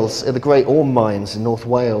Wales, in the Great Orme mines in North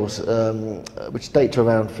Wales, which date to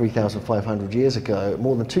around 3,500 years ago,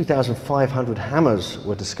 more than 2,500 hammers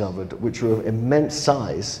were discovered, which were of immense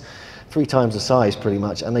size, 3 times the size pretty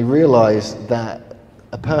much, and they realised that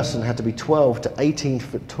a person had to be 12 to 18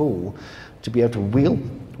 foot tall to be able to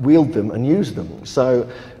wield them and use them. So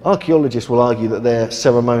archaeologists will argue that they're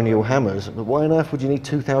ceremonial hammers, but why on earth would you need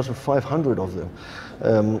 2,500 of them?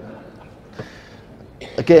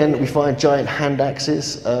 Again, we find giant hand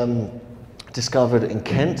axes discovered in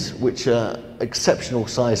Kent, which are exceptional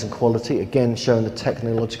size and quality, again showing the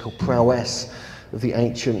technological prowess of the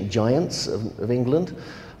ancient giants of England.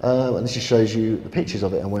 And this just shows you the pictures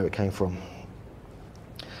of it and where it came from.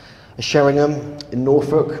 Sheringham in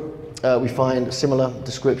Norfolk, we find a similar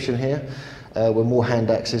description here, where more hand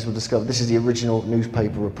axes were discovered. This is the original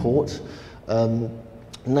newspaper report.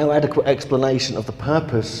 No adequate explanation of the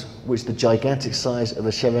purpose which the gigantic size of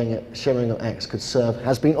a Sheringham axe could serve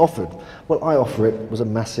has been offered. Well, I offer it was a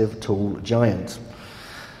massive, tall giant.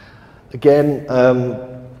 Again,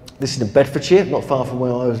 this is in Bedfordshire, not far from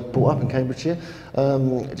where I was brought up in Cambridgeshire.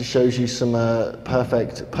 It just shows you some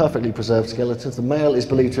perfectly preserved skeletons. The male is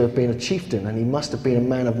believed to have been a chieftain, and he must have been a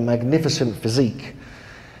man of magnificent physique,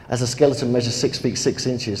 as the skeleton measures 6 feet 6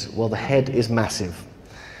 inches, while the head is massive.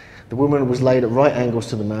 The woman was laid at right angles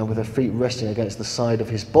to the man, with her feet resting against the side of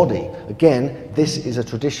his body. Again, this is a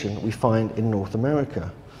tradition we find in North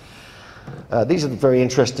America. These are very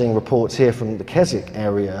interesting reports here from the Keswick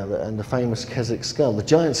area and the famous Keswick skull. The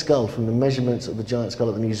giant skull, from the measurements of the giant skull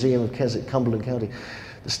at the Museum of Keswick, Cumberland County,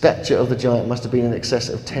 the stature of the giant must have been in excess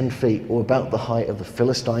of 10 feet, or about the height of the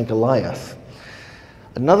Philistine Goliath.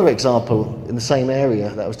 Another example in the same area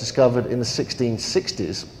that was discovered in the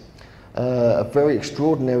 1660s, a very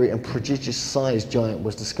extraordinary and prodigious sized giant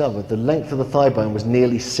was discovered. The length of the thigh bone was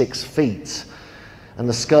nearly 6 feet, and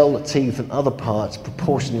the skull, teeth and other parts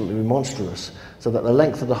proportionately monstrous, so that the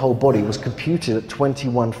length of the whole body was computed at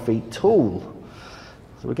 21 feet tall.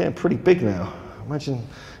 So we're getting pretty big now. Imagine,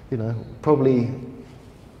 you know, probably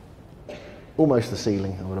almost the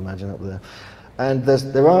ceiling, I would imagine, up there. And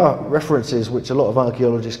there are references which a lot of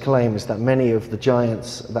archaeologists claim is that many of the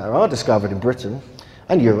giants that are discovered in Britain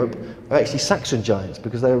and Europe are actually Saxon giants,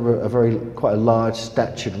 because they were quite a large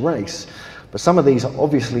statured race. But some of these are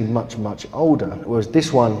obviously much, much older, whereas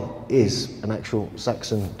this one is an actual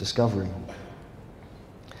Saxon discovery.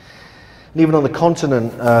 And even on the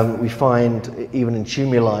continent, we find, even in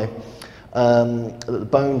tumuli, that the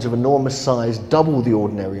bones of enormous size, double the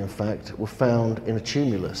ordinary in fact, were found in a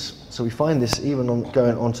tumulus. So we find this even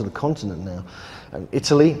going onto the continent now. And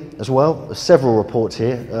Italy as well, there's several reports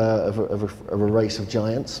here of a race of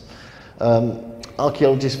giants.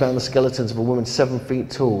 Archaeologists found the skeletons of a woman 7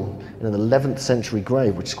 feet tall in an 11th century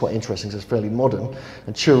grave, which is quite interesting, so it's fairly modern.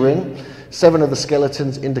 And Turin, 7 of the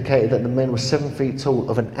skeletons indicated that the men were 7 feet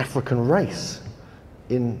tall, of an African race,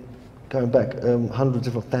 going back hundreds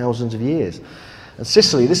if not thousands of years. And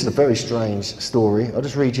Sicily, this is a very strange story. I'll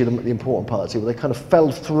just read you the important parts here, where they kind of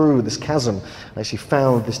fell through this chasm and actually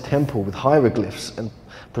found this temple with hieroglyphs and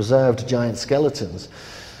preserved giant skeletons.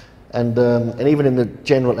 And even in the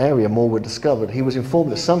general area, more were discovered. He was informed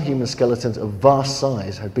that some human skeletons of vast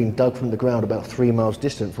size had been dug from the ground about 3 miles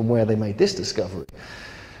distant from where they made this discovery.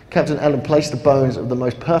 Captain Allen placed the bones of the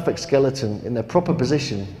most perfect skeleton in their proper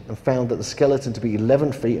position and found that the skeleton to be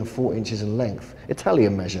 11 feet and 4 inches in length,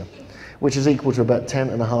 Italian measure, which is equal to about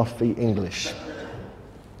 10.5 feet English.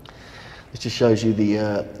 This just shows you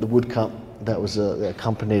the woodcut that was that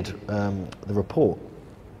accompanied the report.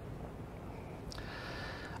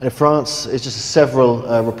 And in France, it's just several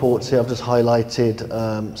reports here. I've just highlighted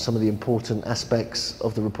some of the important aspects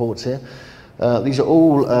of the reports here. These are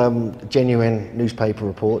all genuine newspaper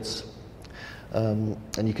reports, and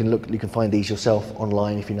you can find these yourself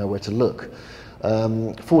online if you know where to look.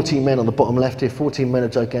 14 men on the bottom left here, 14 men of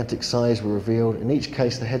gigantic size were revealed. In each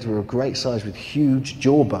case, the heads were of great size with huge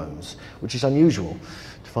jawbones, which is unusual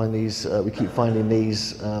to find these. We keep finding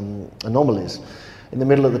these anomalies. In the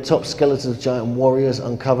middle at the top, skeletons of giant warriors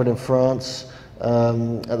uncovered in France.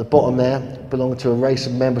 At the bottom there, belonging to a race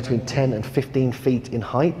of men between 10 and 15 feet in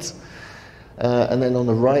height. And then on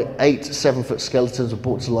the right, 8 7-foot skeletons were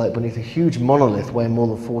brought to light beneath a huge monolith weighing more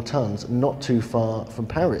than 4 tons, not too far from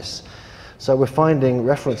Paris. So we're finding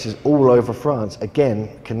references all over France, again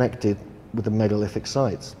connected with the megalithic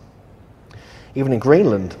sites. Even in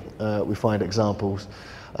Greenland, we find examples.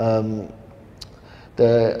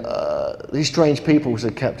 These strange people,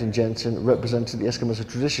 said Captain Jensen, represented the Eskimos'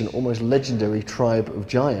 tradition, almost legendary tribe of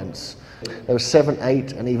giants. They were 7,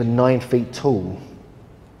 8, and even 9 feet tall.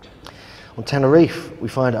 On Tenerife, we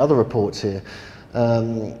find other reports here.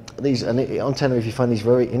 On Tenerife, you find these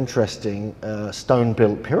very interesting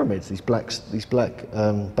stone-built pyramids, these black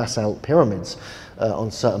basalt pyramids on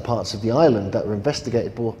certain parts of the island that were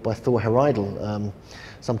investigated by Thor Heyerdahl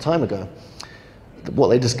some time ago. What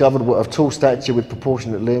they discovered were of tall stature with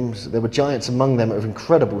proportionate limbs. There were giants among them of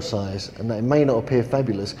incredible size, and that it may not appear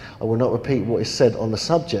fabulous, I will not repeat what is said on the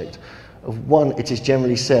subject. Of one, it is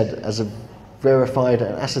generally said as a verified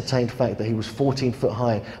and ascertained fact that he was 14 foot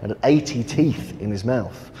high and had 80 teeth in his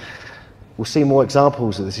mouth. We'll see more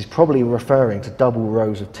examples of this. He's probably referring to double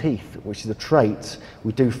rows of teeth, which is a trait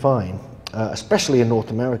we do find, especially in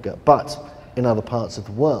North America, but in other parts of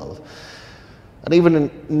the world. And even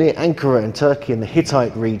near Ankara in Turkey, in the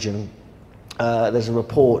Hittite region, there's a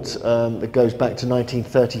report that goes back to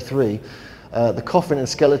 1933. The coffin and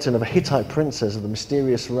skeleton of a Hittite princess of the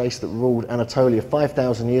mysterious race that ruled Anatolia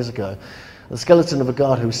 5,000 years ago. The skeleton of a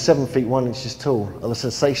god who was 7 feet 1 inches tall are the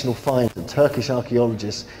sensational finds that Turkish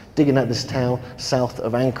archaeologists digging at this town south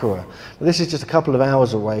of Ankara. Now, this is just a couple of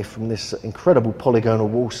hours away from this incredible polygonal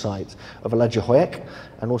wall site of Alacahoyuk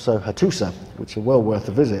and also Hattusa, which are well worth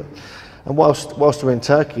a visit. And whilst we're in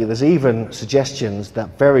Turkey, there's even suggestions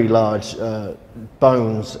that very large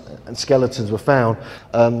bones and skeletons were found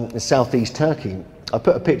in southeast Turkey. I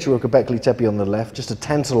put a picture of Göbekli Tepe on the left just to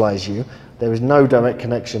tantalize you. There is no direct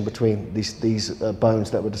connection between these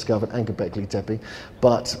bones that were discovered and Göbekli Tepe,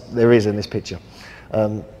 but there is in this picture.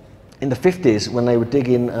 In the 50s, when they were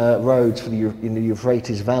digging roads in the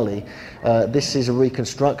Euphrates Valley, this is a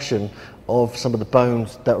reconstruction of some of the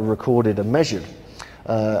bones that were recorded and measured.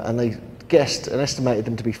 And they guessed and estimated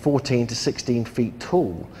them to be 14 to 16 feet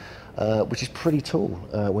tall, which is pretty tall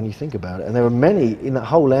when you think about it. And there are many in that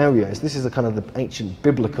whole area, as this is the kind of the ancient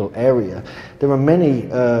biblical area, there are many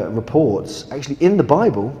reports actually in the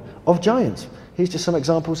Bible of giants. Here's just some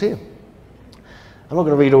examples here. I'm not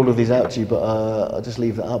going to read all of these out to you, but I'll just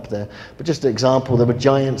leave that up there. But just an example, there were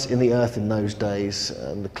giants in the earth in those days,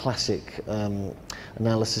 and the classic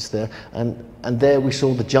analysis there. And there we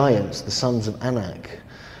saw the giants, the sons of Anak,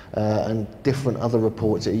 and different other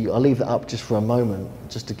reports. I'll leave that up just for a moment,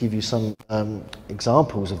 just to give you some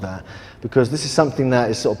examples of that, because this is something that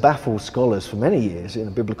has sort of baffled scholars for many years.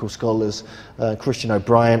 Biblical scholars, Christian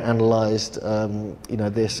O'Brien analysed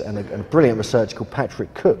this, and a brilliant researcher called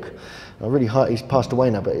Patrick Cook. He's passed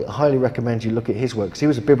away now, but I highly recommend you look at his work, because he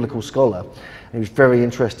was a biblical scholar, and he was very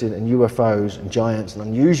interested in UFOs and giants and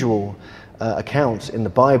unusual accounts in the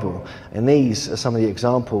Bible. And these are some of the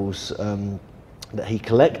examples that he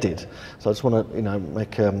collected. So I just want to,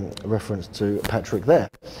 make a reference to Patrick there.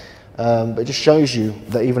 But it just shows you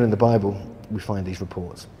that even in the Bible, we find these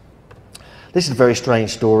reports. This is a very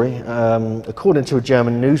strange story. According to a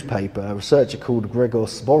German newspaper, a researcher called Gregor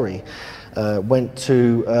Spory went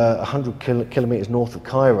to 100 kilometers north of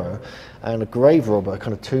Cairo, and a grave robber, a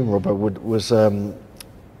kind of tomb robber,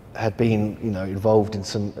 had been, involved in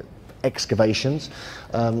some excavations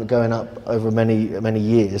going up over many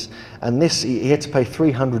years, and he had to pay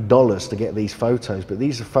 $300 to get these photos. But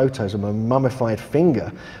these are photos of a mummified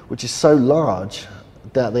finger, which is so large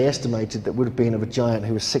that they estimated that would have been of a giant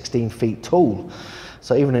who was 16 feet tall.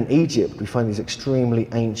 So even in Egypt, we find these extremely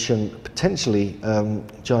ancient, potentially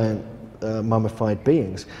giant mummified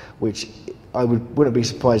beings, which I wouldn't be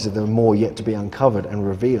surprised if there were more yet to be uncovered and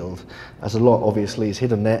revealed, as a lot obviously is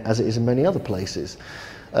hidden there, as it is in many other places.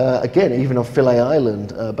 Again, even on Philae Island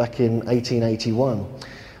back in 1881,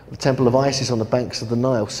 the Temple of Isis on the banks of the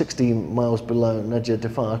Nile, 16 miles below Neja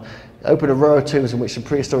Defar, opened a row of tombs in which a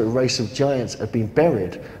prehistoric race of giants had been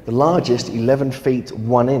buried, the largest 11 feet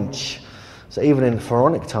 1 inch. So even in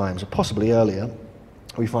pharaonic times, or possibly earlier,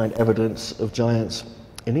 we find evidence of giants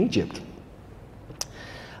in Egypt.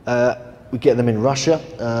 We get them in Russia.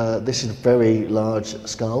 This is a very large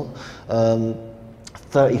skull,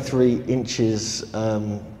 33 inches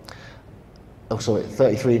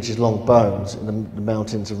 33 inches long bones in the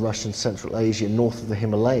mountains of Russian Central Asia, north of the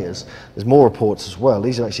Himalayas. There's more reports as well.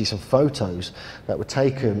 These are actually some photos that were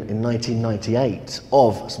taken in 1998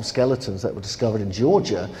 of some skeletons that were discovered in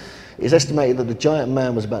Georgia. It's estimated that the giant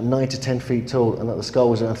man was about 9 to 10 feet tall, and that the skull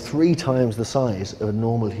was around 3 times the size of a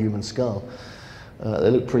normal human skull.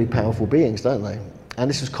 They look pretty powerful beings, don't they? And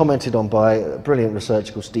this was commented on by a brilliant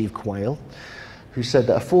researcher called Steve Quayle, who said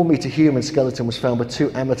that a 4-meter human skeleton was found by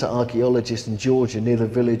 2 amateur archaeologists in Georgia near the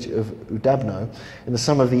village of Udabno in the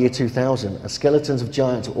summer of the year 2000. And skeletons of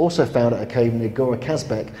giants were also found at a cave near Gora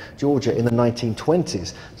Kazbek, Georgia in the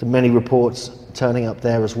 1920s. So many reports turning up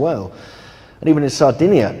there as well. And even in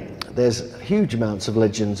Sardinia, there's huge amounts of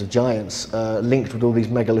legends of giants linked with all these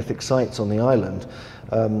megalithic sites on the island.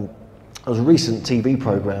 There was a recent TV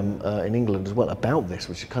programme in England as well about this,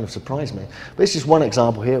 which kind of surprised me. But this is one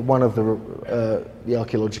example here, one of the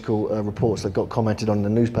archaeological reports that got commented on in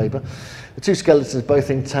the newspaper. The 2 skeletons,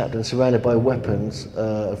 both intact and surrounded by weapons,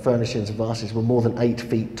 furnishings and vases, were more than 8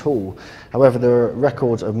 feet tall. However, there are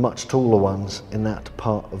records of much taller ones in that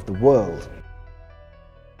part of the world.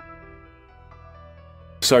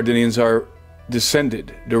 Sardinians are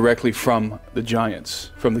descended directly from the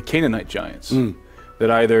giants, from the Canaanite giants. That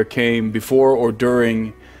either came before or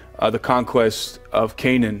during the conquest of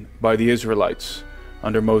Canaan by the Israelites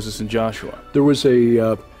under Moses and Joshua. There was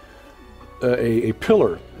a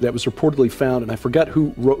pillar that was reportedly found, and I forgot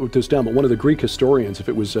who wrote this down, but one of the Greek historians, if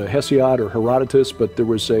it was Hesiod or Herodotus, but there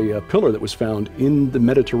was a pillar that was found in the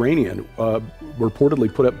Mediterranean,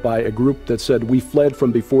 reportedly put up by a group that said, "We fled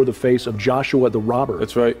from before the face of Joshua the robber."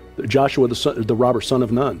 That's right. Joshua the robber, son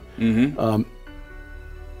of Nun. Mm-hmm.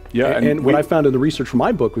 Yeah, and what I found in the research for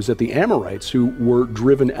my book was that the Amorites, who were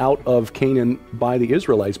driven out of Canaan by the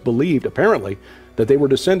Israelites, believed, apparently, that they were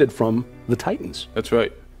descended from the Titans. That's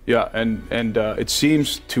right. Yeah, and it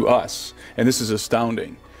seems to us, and this is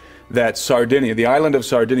astounding, that Sardinia, the island of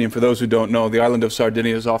Sardinia, and for those who don't know, the island of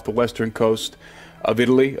Sardinia is off the western coast of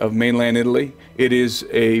Italy, of mainland Italy. It is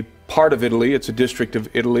a part of Italy. It's a district of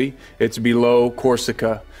Italy. It's below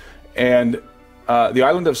Corsica. And the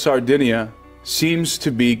island of Sardinia seems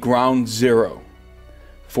to be ground zero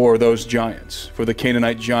for those giants, for the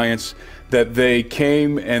Canaanite giants, that they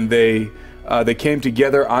came and they came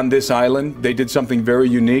together on this island. They did something very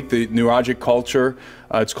unique, the Nuragic culture.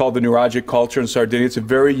 It's called the Nuragic culture in Sardinia. It's a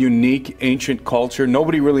very unique, ancient culture.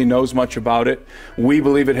 Nobody really knows much about it. We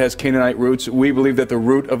believe it has Canaanite roots. We believe that the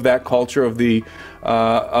root of that culture, of the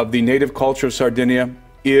native culture of Sardinia,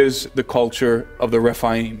 is the culture of the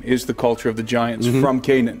Rephaim, is the culture of the giants from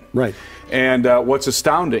Canaan. Right. And what's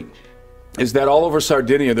astounding is that all over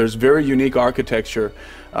Sardinia there's very unique architecture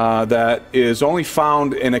that is only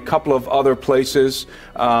found in a couple of other places,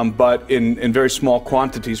 but in very small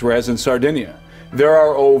quantities, whereas in Sardinia there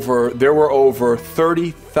were over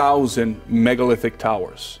 30,000 megalithic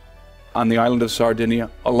towers on the island of Sardinia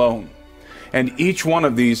alone. And each one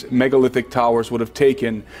of these megalithic towers would have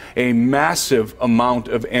taken a massive amount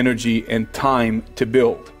of energy and time to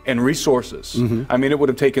build, and resources. I mean, it would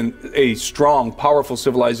have taken a strong, powerful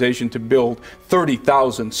civilization to build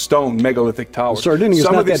 30,000 stone megalithic towers. Sardinia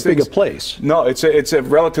is not that big a place. No, it's a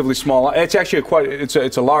relatively small. It's actually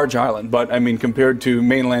it's a large island, but I mean, compared to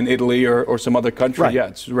mainland Italy or some other country, right, yeah,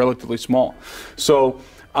 it's relatively small. So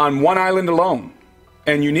on one island alone,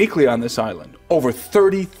 and uniquely on this island, over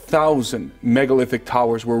 30,000 megalithic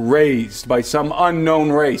towers were raised by some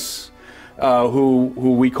unknown race who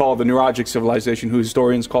we call the Nuragic civilization, who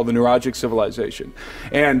historians call the Nuragic civilization.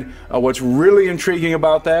 And what's really intriguing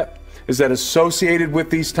about that is that associated with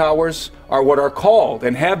these towers are what are called,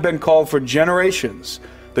 and have been called for generations,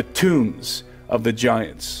 the tombs of the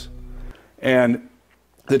giants. And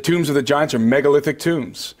the tombs of the giants are megalithic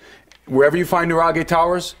tombs. Wherever you find Nuraghe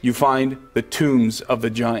towers, you find the tombs of the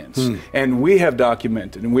giants. And we have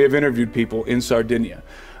documented, and we have interviewed people in Sardinia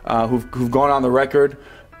who've gone on the record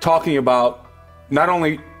talking about not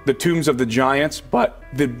only the tombs of the giants, but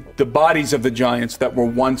the bodies of the giants that were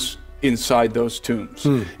once inside those tombs.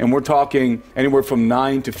 And we're talking anywhere from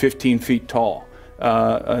 9 to 15 feet tall,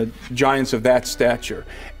 giants of that stature.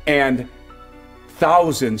 And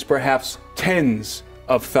thousands, perhaps tens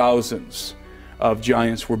of thousands of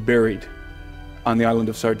giants were buried on the island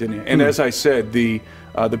of Sardinia. And as I said, the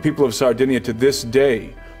people of Sardinia to this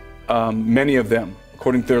day, many of them,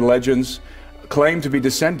 according to their legends, claim to be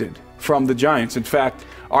descended from the giants. In fact,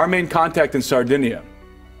 our main contact in Sardinia,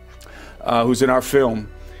 who's in our film,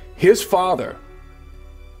 his father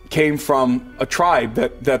came from a tribe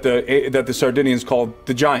that the Sardinians called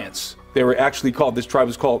the Giants. They were actually called, this tribe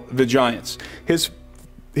was called the Giants.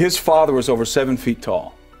 His father was over 7 feet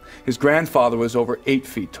tall. His grandfather was over 8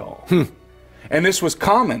 feet tall. And this was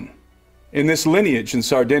common in this lineage in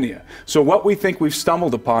Sardinia. So what we think we've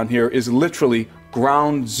stumbled upon here is literally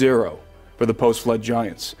ground zero for the post-flood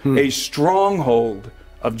giants. A stronghold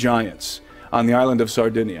of giants on the island of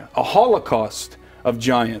Sardinia. A holocaust of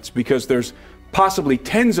giants, because there's possibly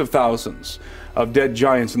tens of thousands of dead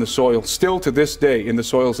giants in the soil still to this day in the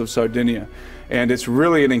soils of Sardinia. And it's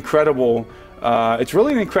really an incredible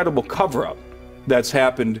cover-up that's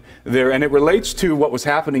happened there, and it relates to what was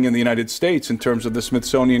happening in the United States in terms of the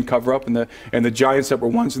Smithsonian cover-up and the giants that were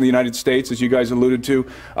once in the United States, as you guys alluded to.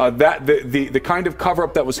 The kind of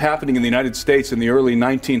cover-up that was happening in the United States in the early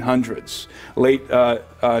 1900s,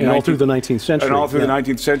 and all through the 19th century, and all through the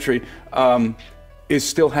 19th century, is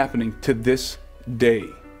still happening to this day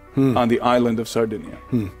on the island of Sardinia.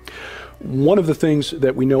 One of the things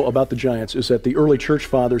that we know about the giants is that the early church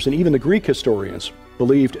fathers and even the Greek historians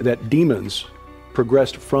believed that demons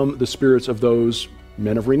progressed from the spirits of those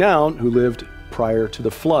men of renown who lived prior to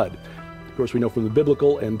the flood. Of course, we know from the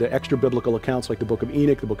biblical and the extra-biblical accounts like the book of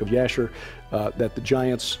Enoch, the book of Yasher, that the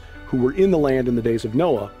giants who were in the land in the days of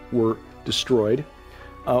Noah were destroyed.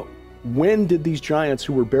 When did these giants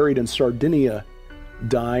who were buried in Sardinia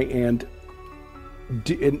die, and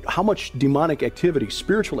how much demonic activity,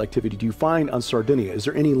 spiritual activity, do you find on Sardinia? Is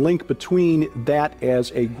there any link between that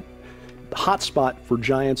as a hotspot for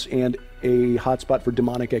giants and a hotspot for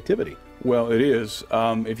demonic activity? Well, it is.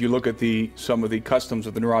 If you look at some of the customs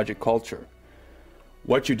of the Nuragic culture,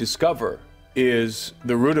 what you discover is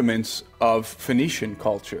the rudiments of Phoenician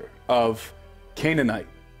culture, of Canaanite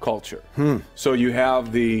culture. So you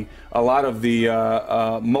have a lot of the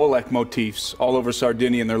Molech motifs all over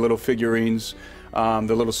Sardinia and their little figurines,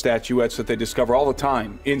 the little statuettes that they discover all the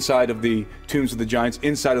time inside of the tombs of the giants,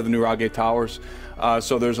 inside of the Nuraghe towers.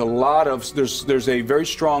 So there's a lot of, there's a very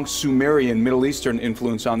strong Sumerian Middle Eastern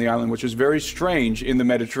influence on the island, which is very strange in the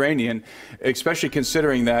Mediterranean, especially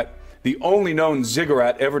considering that the only known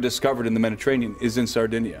ziggurat ever discovered in the Mediterranean is in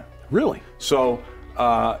Sardinia. Really? So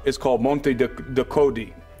it's called Monte de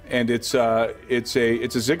Codi, and it's a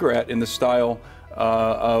ziggurat in the style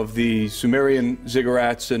of the Sumerian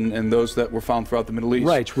ziggurats and those that were found throughout the Middle East.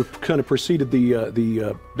 Right, which kind of preceded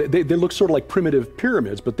they look sort of like primitive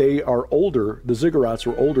pyramids, but they are older. The ziggurats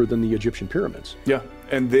are older than the Egyptian pyramids. Yeah,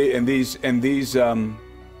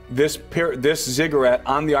 this ziggurat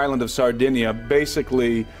on the island of Sardinia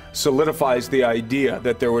basically solidifies the idea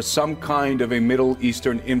that there was some kind of a Middle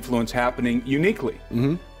Eastern influence happening uniquely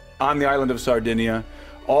on the island of Sardinia.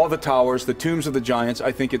 All the towers, the tombs of the giants,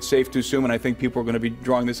 I think it's safe to assume, and I think people are going to be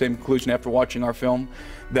drawing the same conclusion after watching our film,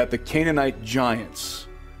 that the Canaanite giants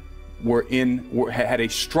had a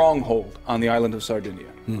stronghold on the island of Sardinia.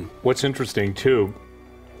 What's interesting too,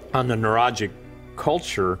 on the Nuragic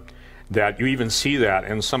culture, that you even see that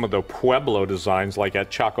in some of the Pueblo designs, like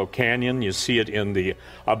at Chaco Canyon. You see it in the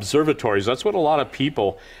observatories. That's what a lot of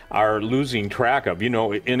people are losing track of. You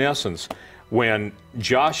know, in essence, when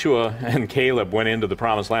Joshua and Caleb went into the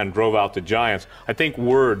Promised Land, drove out the giants, I think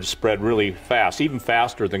word spread really fast, even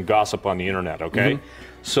faster than gossip on the internet, okay?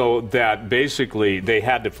 So that basically they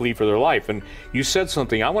had to flee for their life. And you said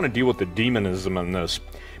something, I want to deal with the demonism in this,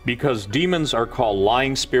 because demons are called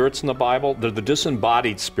lying spirits in the Bible. They're the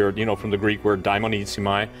disembodied spirit, you know, from the Greek word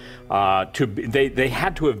daimonizomai. They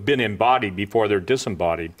had to have been embodied before they're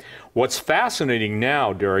disembodied. What's fascinating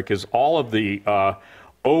now, Derek, is all of the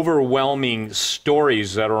overwhelming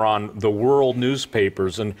stories that are on the world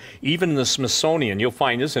newspapers, and even the Smithsonian. You'll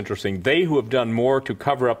find this interesting. They who have done more to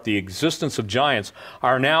cover up the existence of giants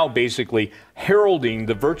are now basically heralding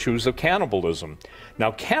the virtues of cannibalism.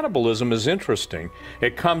 Now, cannibalism is interesting.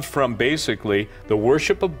 It comes from basically the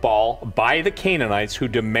worship of Baal by the Canaanites, who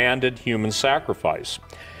demanded human sacrifice.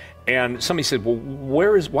 And somebody said, well,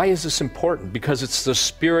 why is this important? Because it's the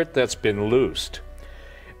spirit that's been loosed.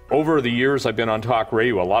 Over the years I've been on talk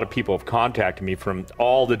radio, a lot of people have contacted me from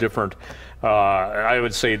all the different, I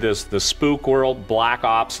would say this, the spook world, black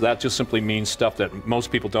ops. That just simply means stuff that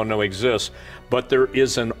most people don't know exists. But there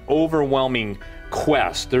is an overwhelming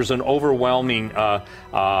quest. There's an overwhelming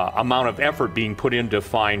amount of effort being put in to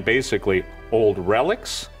find basically old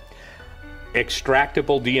relics,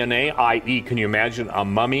 extractable DNA, i.e., can you imagine a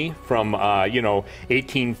mummy from,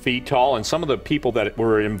 18 feet tall? And some of the people that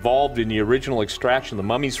were involved in the original extraction, the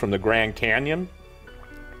mummies from the Grand Canyon,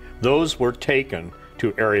 those were taken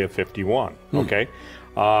to Area 51, okay?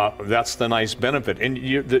 That's the nice benefit.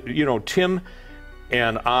 And, Tim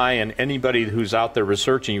and I and anybody who's out there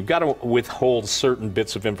researching, you've got to withhold certain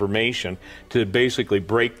bits of information to basically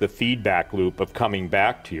break the feedback loop of coming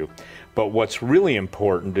back to you. But what's really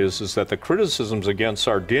important is that the criticisms against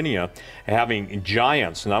Sardinia having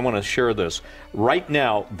giants, and I want to share this, right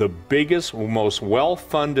now the biggest, most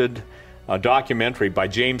well-funded documentary by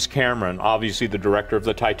James Cameron, obviously the director of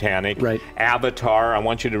the Titanic, Avatar, I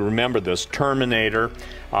want you to remember this, Terminator,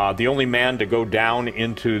 the only man to go down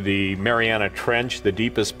into the Mariana Trench, the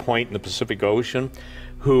deepest point in the Pacific Ocean,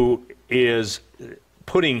 who is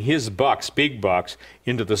putting his bucks, big bucks,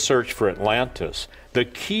 into the search for Atlantis. The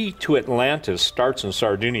key to Atlantis starts in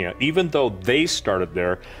Sardinia. Even though they started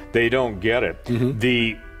there, they don't get it.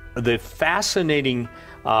 The fascinating,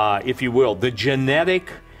 if you will, the genetic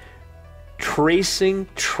tracing,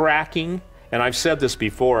 tracking, and I've said this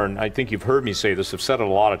before, and I think you've heard me say this, I've said it a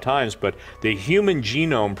lot of times, but the Human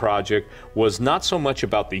Genome Project was not so much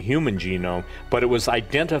about the human genome, but it was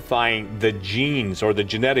identifying the genes or the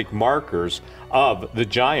genetic markers of the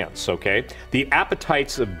giants, okay? The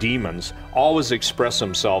appetites of demons always express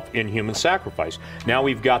themselves in human sacrifice. Now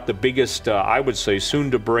we've got the biggest, I would say,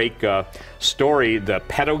 soon-to-break story, the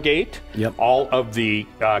Pedogate, all of the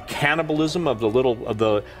cannibalism of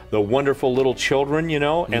the wonderful little children,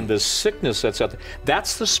 and the sickness that's out there.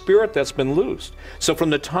 That's the spirit that's been loosed. So from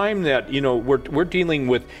the time that, we're dealing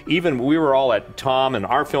with, even we were all at Tom and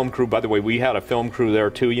our film crew, by the way, we had a film crew there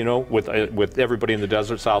too, with everybody in the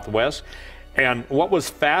Desert Southwest. And what was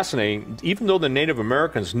fascinating, even though the Native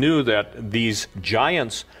Americans knew that these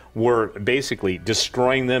giants were basically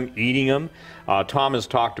destroying them, eating them, Tom has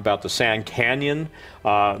talked about the Sand Canyon.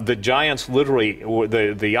 The giants literally,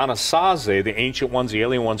 the Anasazi, the ancient ones, the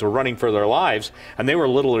alien ones, were running for their lives, and they were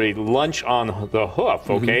literally lunch on the hoof,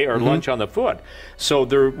 okay, or lunch on the foot. So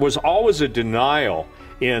there was always a denial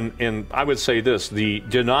in I would say this, the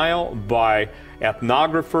denial by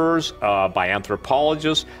ethnographers, by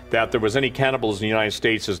anthropologists, that there was any cannibalism in the United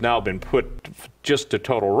States has now been put just to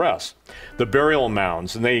total rest. The burial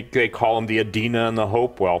mounds, and they call them the Adena and the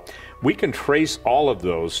Hopewell. We can trace all of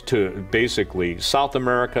those to basically South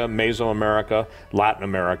America, Mesoamerica, Latin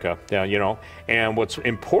America, you know. And what's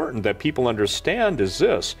important that people understand is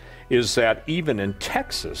this, is that even in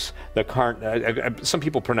Texas, some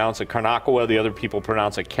people pronounce it Carnacoa, the other people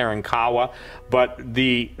pronounce it Karankawa, but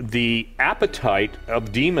the appetite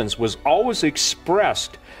of demons was always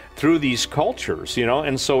expressed through these cultures, you know,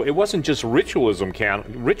 and so it wasn't just ritual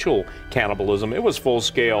cannibalism, it was full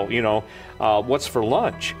scale, you know, what's for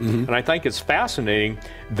lunch. And I think it's fascinating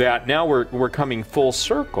that now we're coming full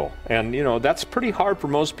circle, and you know, that's pretty hard for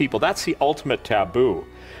most people. That's the ultimate taboo.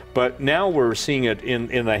 But now we're seeing it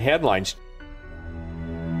in the headlines.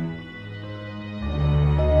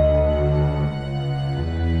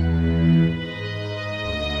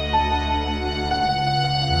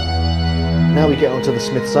 Now we get onto the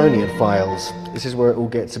Smithsonian files. This is where it all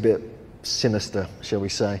gets a bit sinister, shall we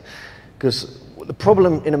say. Because the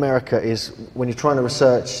problem in America is when you're trying to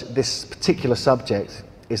research this particular subject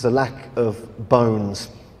is the lack of bones.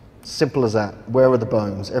 Simple as that. Where are the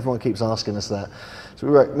bones? Everyone keeps asking us that. So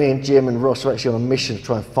me and Jim and Ross are actually on a mission to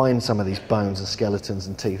try and find some of these bones and skeletons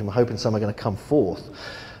and teeth, and we're hoping some are going to come forth.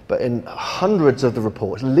 But in hundreds of the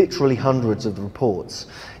reports, literally hundreds of the reports,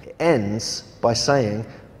 it ends by saying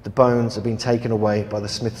the bones have been taken away by the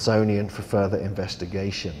Smithsonian for further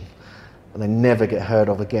investigation. And they never get heard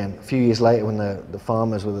of again. A few years later, when the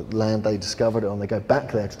farmers with the land they discovered it on, they go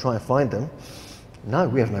back there to try and find them. No,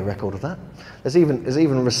 we have no record of that. There's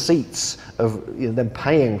even receipts of them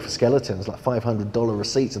paying for skeletons, like $500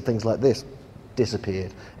 receipts and things like this.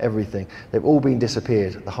 Disappeared, everything. They've all been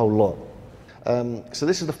disappeared, the whole lot. So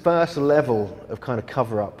this is the first level of kind of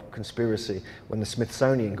cover-up conspiracy when the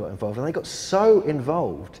Smithsonian got involved. And they got so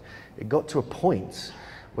involved, it got to a point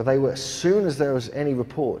where they were, as soon as there was any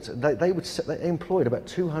reports, they employed about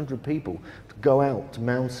 200 people to go out to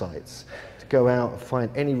mound sites, to go out and find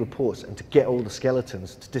any reports and to get all the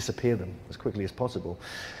skeletons, to disappear them as quickly as possible.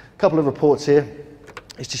 A couple of reports here.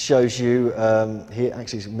 It just shows you, here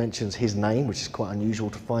actually mentions his name, which is quite unusual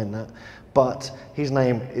to find that, but his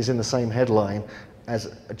name is in the same headline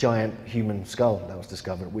as a giant human skull that was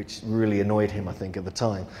discovered, which really annoyed him, I think, at the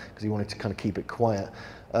time, because he wanted to kind of keep it quiet.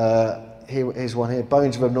 Here's one here,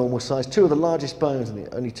 bones of abnormal size. Two of the largest bones, and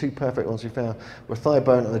the only two perfect ones we found, were a thigh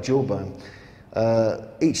bone and a jawbone.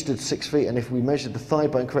 Each stood 6 feet, and if we measured the thigh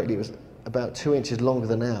bone correctly, it was about 2 inches longer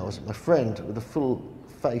than ours. My friend, with a full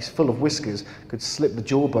face full of whiskers, could slip the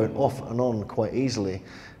jawbone off and on quite easily.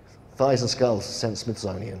 Thighs and skulls sent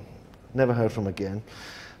Smithsonian. Never heard from again.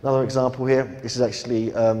 Another example here, this is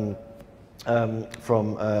actually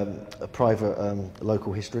from a private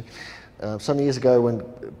local history. Some years ago when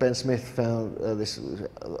Ben Smith found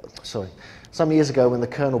some years ago when the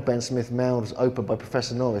Colonel Ben Smith mound was opened by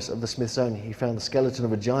Professor Norris of the Smithsonian, he found the skeleton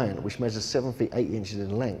of a giant which measures 7 feet 8 inches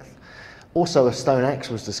in length. Also a stone axe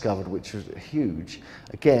was discovered, which was huge.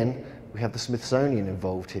 Again, we have the Smithsonian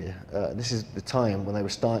involved here. This is the time when they were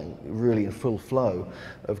starting really in full flow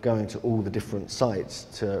of going to all the different sites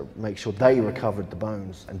to make sure they recovered the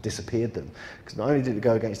bones and disappeared them. Because not only did it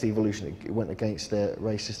go against evolution, it went against their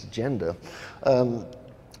racist agenda.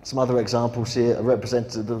 Some other examples here, a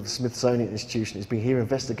representative of the Smithsonian Institution has been here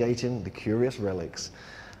investigating the curious relics.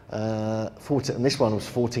 And this one was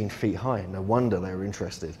 14 feet high, no wonder they were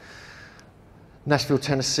interested. Nashville,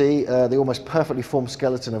 Tennessee, the almost perfectly formed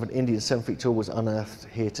skeleton of an Indian 7 feet tall was unearthed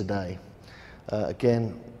here today.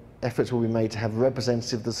 Again, efforts will be made to have a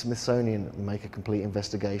representative of the Smithsonian make a complete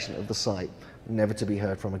investigation of the site, never to be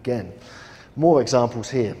heard from again. More examples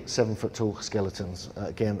here, 7 foot tall skeletons,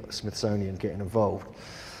 again, Smithsonian getting involved.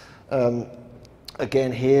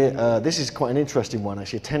 Again here, this is quite an interesting one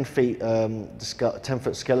actually, a 10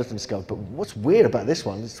 foot skeleton skull, but what's weird about this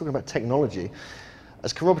one, it's talking about technology.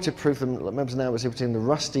 As corroborative proof, the members now was exhibiting the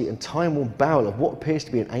rusty and time-worn barrel of what appears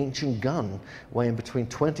to be an ancient gun, weighing between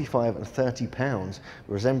 25 and 30 pounds,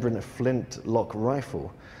 resembling a flintlock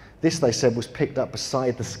rifle. This, they said, was picked up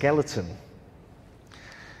beside the skeleton.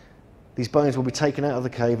 These bones will be taken out of the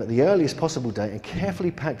cave at the earliest possible date and carefully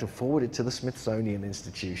packed and forwarded to the Smithsonian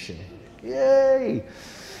Institution. Yay!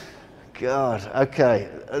 God. Okay,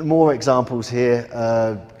 more examples here.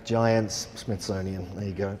 Giants, Smithsonian. There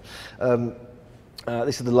you go.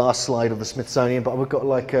 This is the last slide of the Smithsonian, but we've got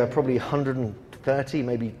like probably 130,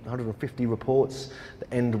 maybe 150 reports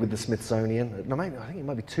that end with the Smithsonian. No, maybe I think it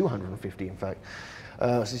might be 250, in fact.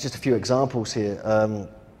 So it's just a few examples here.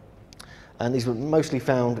 And these were mostly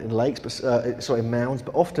found in lakes, but in mounds,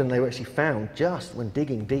 but often they were actually found just when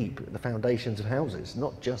digging deep at the foundations of houses,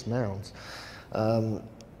 not just mounds.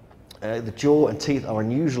 The jaw and teeth are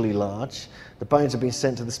unusually large. The bones have been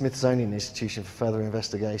sent to the Smithsonian Institution for further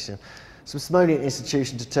investigation. Smithsonian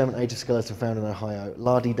Institution determined age of skeleton found in Ohio.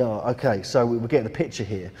 La-di-da. Okay, so we're getting the picture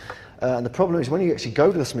here. And the problem is when you actually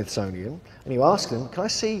go to the Smithsonian and you ask them, can I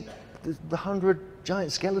see the 100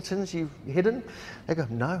 giant skeletons you've hidden? They go,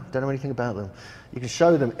 no, don't know anything about them. You can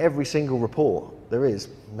show them every single report there is.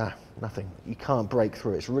 No, nothing. You can't break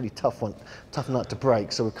through it. It's a really tough nut to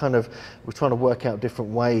break. So we're trying to work out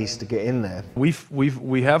different ways to get in there.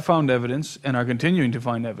 We have found evidence and are continuing to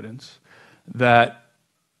find evidence that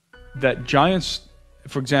giants,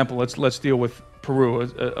 for example, let's deal with Peru,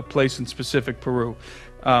 a place in specific Peru.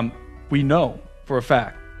 We know for a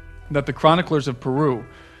fact that the chroniclers of Peru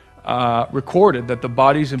recorded that the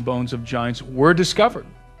bodies and bones of giants were discovered.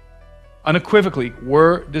 Unequivocally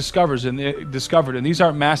were discovered, and these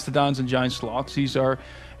aren't mastodons and giant sloths. These are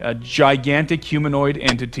gigantic humanoid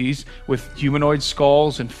entities with humanoid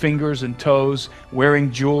skulls and fingers and toes,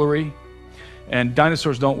 wearing jewelry. And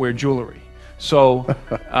dinosaurs don't wear jewelry. So,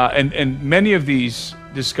 and many of these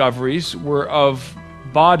discoveries were of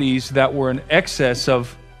bodies that were in excess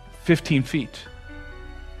of 15 feet.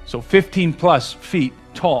 So 15 plus feet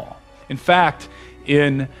tall. In fact,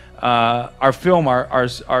 in our film,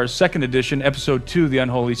 our second edition, episode 2, The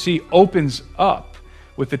Unholy Sea, opens up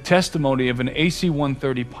with the testimony of an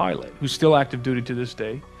AC-130 pilot who's still active duty to this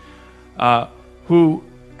day, who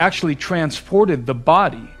actually transported the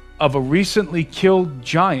body of a recently killed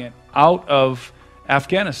giant out of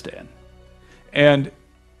Afghanistan. And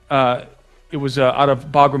it was out of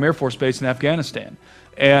Bagram Air Force Base in Afghanistan.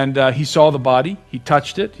 And he saw the body, he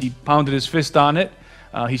touched it, he pounded his fist on it,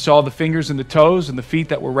 he saw the fingers and the toes and the feet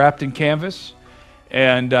that were wrapped in canvas.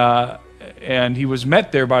 And he was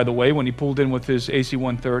met there, by the way, when he pulled in with his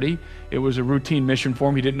AC-130. It was a routine mission for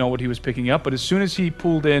him. He didn't know what he was picking up. But as soon as he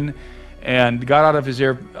pulled in and got out of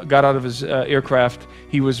his aircraft,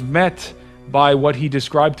 he was met by what he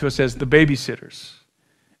described to us as the babysitters.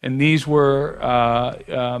 And these were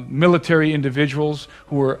military individuals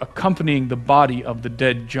who were accompanying the body of the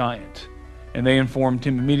dead giant. And they informed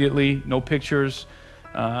him immediately, no pictures,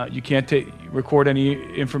 you can't record any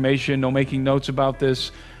information, no making notes about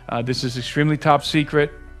this. This is extremely top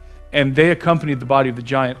secret. And they accompanied the body of the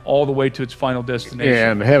giant all the way to its final destination.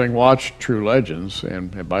 And having watched True Legends,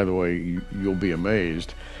 and by the way, you'll be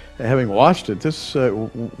amazed, having watched it, this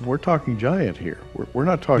we're talking giant here. We're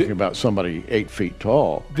not talking about somebody 8 feet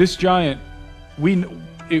tall. This giant,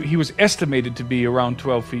 he was estimated to be around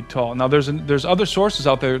 12 feet tall. Now there's other sources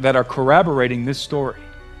out there that are corroborating this story.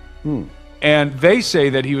 And they say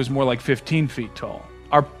that he was more like 15 feet tall.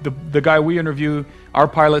 The guy we interview, our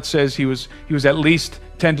pilot, says he was at least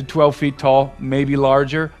 10 to 12 feet tall, maybe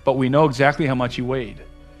larger, but we know exactly how much he weighed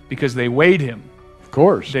because they weighed him. Of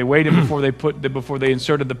course. They weighed him before they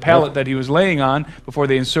inserted the pallet that he was laying on, before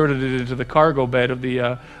they inserted it into the cargo bed of the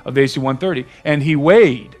AC-130, and he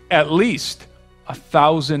weighed at least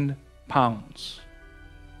 1,000 pounds.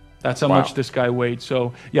 That's how much this guy weighed.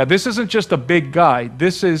 So, yeah, this isn't just a big guy.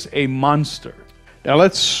 This is a monster. Now,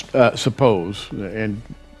 let's suppose, and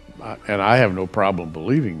I have no problem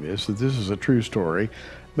believing this, that this is a true story.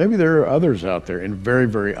 Maybe there are others out there in very,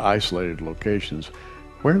 very isolated locations.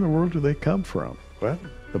 Where in the world do they come from? Well,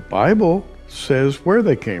 the Bible says where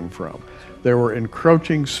they came from. There were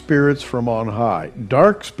encroaching spirits from on high,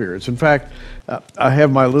 dark spirits. In fact, I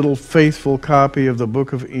have my little faithful copy of the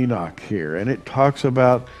book of Enoch here, and it talks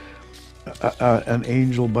about an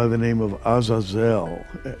angel by the name of Azazel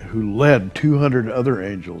who led 200 other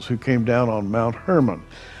angels who came down on Mount Hermon.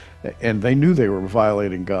 And they knew they were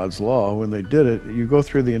violating God's law when they did it. You go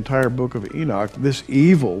through the entire book of Enoch, this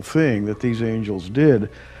evil thing that these angels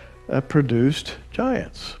did produced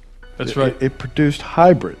giants. That's right. It produced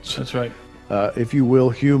hybrids. That's right. If you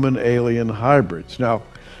will, human-alien hybrids. Now,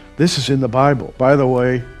 this is in the Bible. By the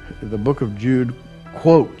way, the book of Jude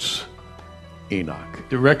quotes Enoch.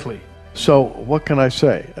 Directly. So what can I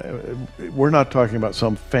say? We're not talking about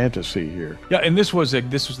some fantasy here. Yeah, and this was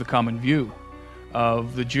the common view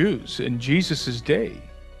of the Jews in Jesus' day.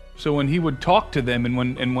 So when he would talk to them,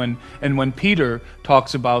 and when Peter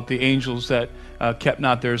talks about the angels that kept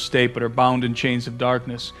not their estate but are bound in chains of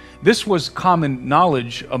darkness, this was common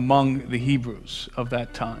knowledge among the Hebrews of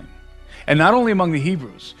that time. And not only among the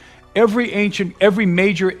Hebrews, every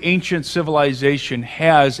major ancient civilization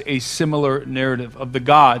has a similar narrative of the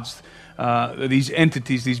gods, these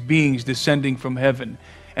entities, these beings descending from heaven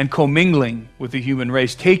and commingling with the human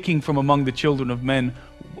race, taking from among the children of men,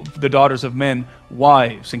 the daughters of men,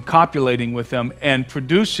 wives, and copulating with them, and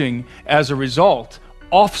producing, as a result,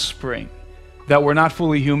 offspring that were not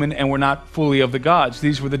fully human and were not fully of the gods.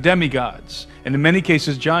 These were the demigods, and in many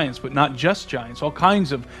cases giants, but not just giants, all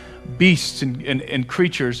kinds of beasts and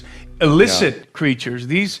creatures, illicit creatures.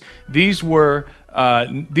 These were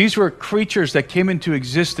creatures that came into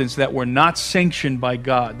existence that were not sanctioned by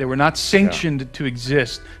God. They were not sanctioned to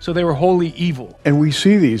exist, so they were wholly evil. And we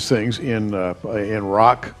see these things in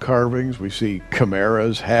rock carvings. We see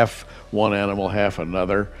chimeras, half one animal, half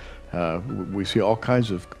another. We see all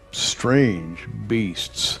kinds of strange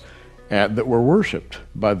beasts that were worshipped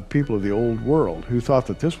by the people of the old world, who thought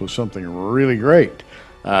that this was something really great,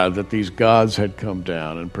 that these gods had come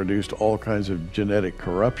down and produced all kinds of genetic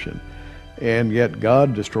corruption. And yet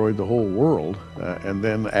God destroyed the whole world, and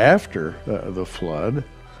then after the flood,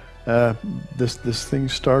 this thing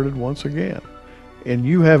started once again. And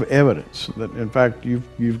you have evidence that, in fact,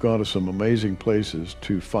 you've gone to some amazing places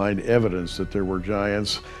to find evidence that there were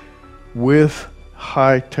giants with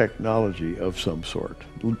high technology of some sort,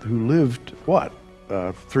 who lived,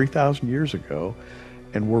 3,000 years ago,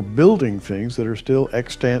 and were building things that are still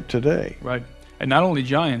extant today. Right. And not only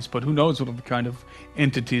giants, but who knows what kind of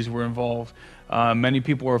entities were involved. Many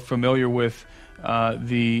people are familiar with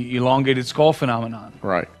the elongated skull phenomenon.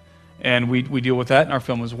 Right. And we deal with that in our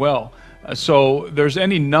film as well. So there's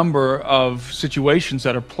any number of situations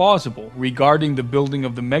that are plausible regarding the building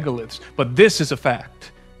of the megaliths. But this is a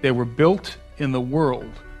fact. They were built in the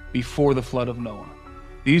world before the flood of Noah.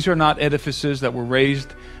 These are not edifices that were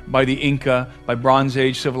raised by the Inca, by Bronze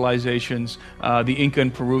Age civilizations. The Inca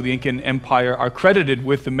in Peru, the Incan Empire, are credited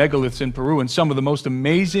with the megaliths in Peru, and some of the most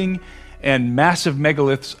amazing and massive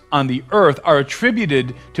megaliths on the earth are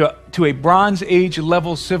attributed to a Bronze Age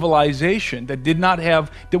level civilization that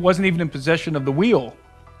wasn't even in possession of the wheel.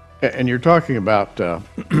 And you're talking about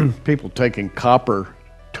people taking copper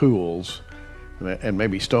tools and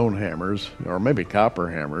maybe stone hammers, or maybe copper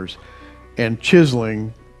hammers, and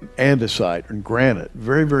chiseling andesite and granite,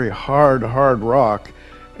 very, very hard rock,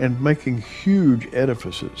 and making huge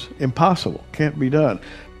edifices. Impossible, can't be done.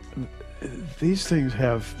 These things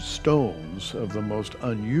have stones of the most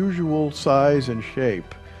unusual size and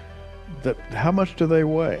shape. How much do they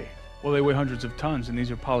weigh? Well, they weigh hundreds of tons, and these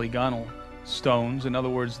are polygonal stones. In other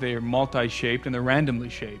words, they are multi-shaped and they're randomly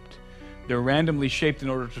shaped. They're randomly shaped in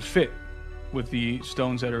order to fit with the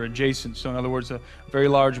stones that are adjacent. So in other words, a very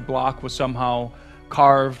large block was somehow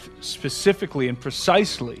carved specifically and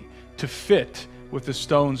precisely to fit with the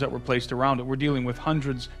stones that were placed around it. We're dealing with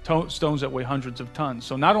stones that weigh hundreds of tons.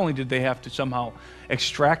 So not only did they have to somehow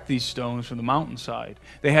extract these stones from the mountainside,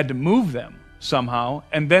 they had to move them somehow,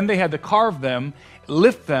 and then they had to carve them,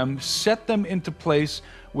 lift them, set them into place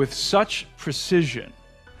with such precision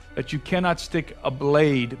that you cannot stick a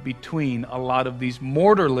blade between a lot of these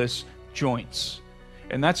mortarless joints.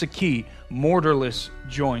 And that's a key, mortarless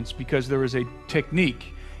joints, because there is a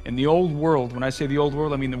technique in the old world. When I say the old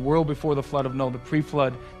world, I mean the world before the flood of Noah, the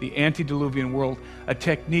pre-flood, the antediluvian world, a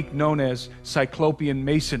technique known as Cyclopean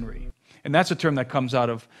masonry. And that's a term that comes out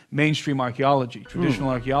of mainstream archaeology, traditional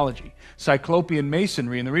archaeology. Cyclopean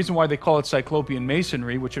masonry, and the reason why they call it Cyclopean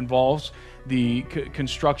masonry, which involves the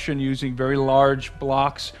construction using very large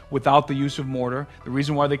blocks without the use of mortar, the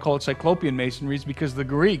reason why they call it Cyclopean masonry is because the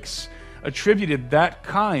Greeks attributed that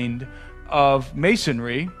kind of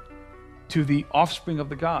masonry to the offspring of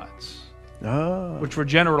the gods, which were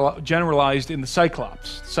generalized in the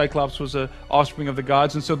Cyclops. The Cyclops was an offspring of the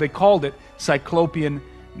gods, and so they called it Cyclopean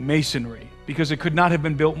masonry, because it could not have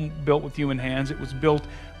been built with human hands. It was built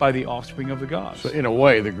by the offspring of the gods. So in a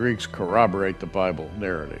way, the Greeks corroborate the Bible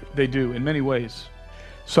narrative. They do, in many ways.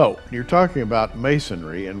 So you're talking about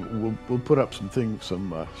masonry, and we'll put up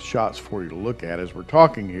some shots for you to look at as we're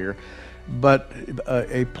talking here. But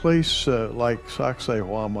a place like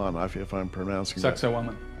Sacsayhuaman, if I'm pronouncing that.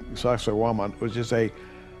 Sacsayhuaman was just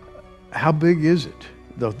how big is it?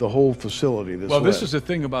 The whole facility. This is the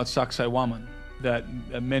thing about Sacsayhuaman that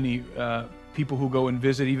many people who go and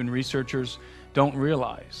visit, even researchers, don't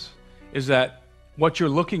realize, is that what you're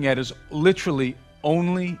looking at is literally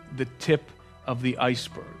only the tip of the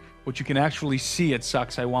iceberg, which you can actually see at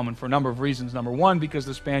Sacsayhuaman for a number of reasons. Number one, because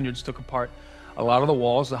the Spaniards took apart a lot of the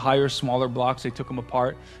walls, the higher, smaller blocks, they took them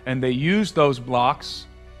apart, and they used those blocks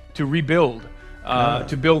to rebuild,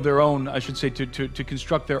 to build their own, I should say, to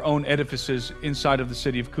construct their own edifices inside of the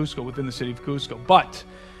city of Cusco, within the city of Cusco. But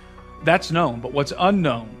that's known. But what's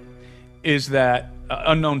unknown is that,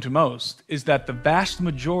 unknown to most, is that the vast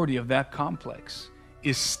majority of that complex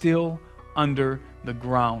is still under the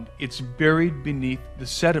ground. It's buried beneath the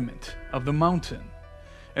sediment of the mountain.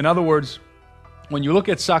 In other words, when you look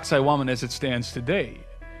at Sacsayhuaman as it stands today,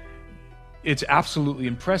 it's absolutely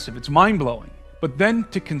impressive. It's mind-blowing. But then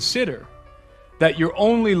to consider that you're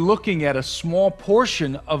only looking at a small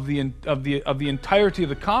portion of the entirety of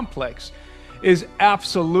the complex is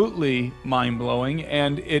absolutely mind-blowing,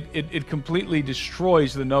 and it completely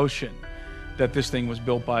destroys the notion that this thing was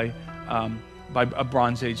built by a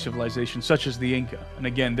Bronze Age civilization such as the Inca. And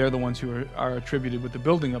again, they're the ones who are attributed with the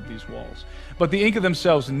building of these walls. But the Inca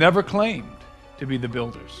themselves never claimed to be the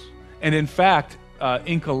builders. And in fact,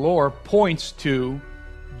 Inca lore points to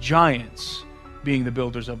giants being the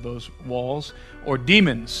builders of those walls, or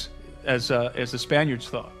demons, as the Spaniards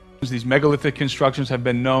thought. These megalithic constructions have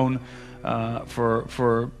been known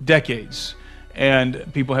for decades,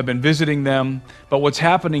 and people have been visiting them. But what's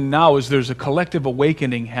happening now is there's a collective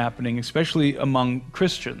awakening happening, especially among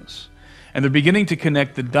Christians. And they're beginning to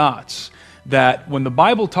connect the dots that when the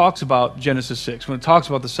Bible talks about Genesis 6, when it talks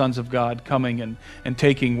about the sons of God coming and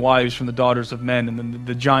taking wives from the daughters of men, and then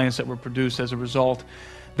the giants that were produced as a result,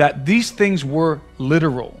 that these things were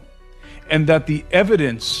literal, and that the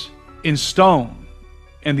evidence in stone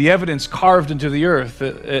and the evidence carved into the earth,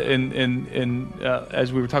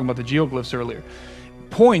 as we were talking about the geoglyphs earlier,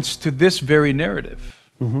 points to this very narrative.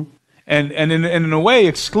 Mm-hmm. And in a way,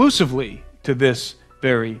 exclusively to this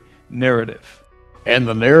very narrative. And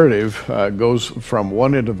the narrative goes from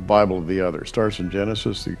one end of the Bible to the other. It starts in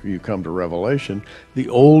Genesis, you come to Revelation. The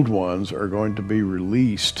old ones are going to be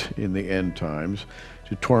released in the end times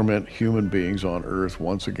to torment human beings on earth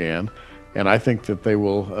once again. And I think that they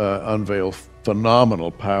will unveil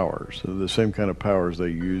phenomenal powers, the same kind of powers they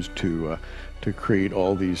used to create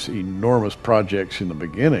all these enormous projects in the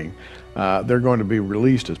beginning. They're going to be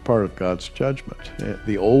released as part of God's judgment.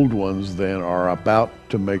 The old ones then are about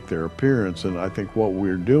to make their appearance, and I think what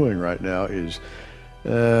we're doing right now is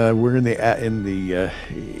we're in the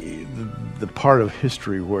part of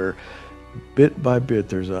history where bit by bit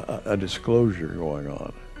there's a disclosure going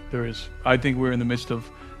on. There is. I think we're in the midst of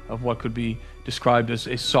what could be described as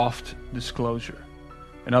a soft disclosure.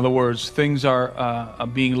 In other words, things are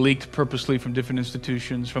being leaked purposely from different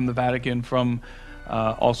institutions, from the Vatican, from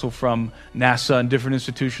also from NASA and different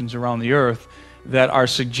institutions around the earth, that are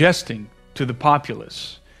suggesting to the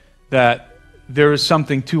populace that there is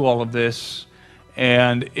something to all of this,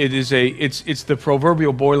 and it's the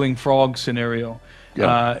proverbial boiling frog scenario.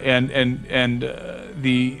 Yeah.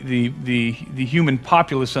 The human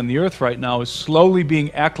populace on the earth right now is slowly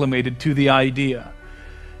being acclimated to the idea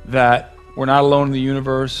that we're not alone in the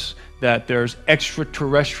universe, that there's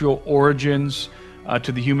extraterrestrial origins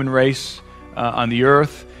to the human race on the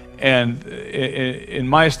earth, and in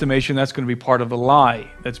my estimation, that's going to be part of the lie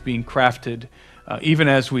that's being crafted even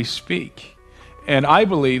as we speak. And I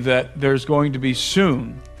believe that there's going to be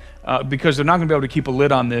soon, because they're not going to be able to keep a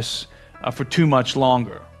lid on this for too much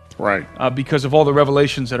longer. Right. Because of all the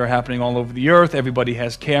revelations that are happening all over the earth. Everybody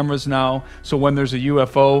has cameras now. So when there's a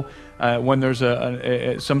UFO, when there's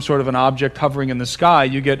some sort of an object hovering in the sky,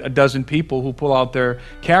 you get a dozen people who pull out their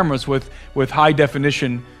cameras with high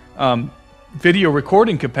definition video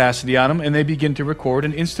recording capacity on them, and they begin to record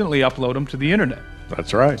and instantly upload them to the internet.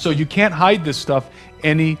 That's right. So you can't hide this stuff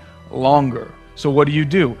any longer. So what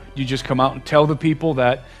do? You just come out and tell the people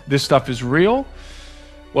that this stuff is real?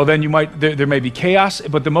 Well, then there may be chaos,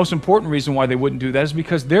 but the most important reason why they wouldn't do that is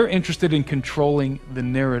because they're interested in controlling the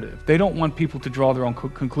narrative. They don't want people to draw their own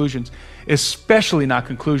conclusions, especially not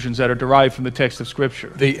conclusions that are derived from the text of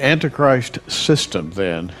Scripture. The Antichrist system,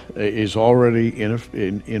 then, is already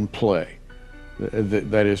in play.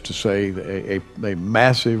 That is to say, a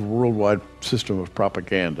massive worldwide system of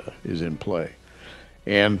propaganda is in play.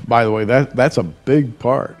 And by the way, that's a big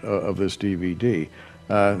part of this DVD.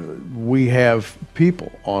 We have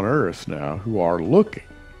people on earth now who are looking,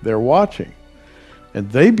 they're watching,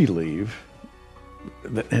 and they believe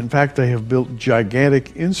that, in fact, they have built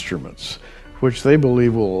gigantic instruments which they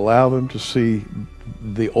believe will allow them to see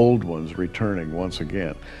the old ones returning once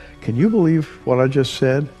again. Can you believe what I just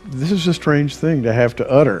said? This is a strange thing to have to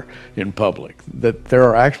utter in public, that there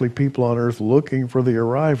are actually people on earth looking for the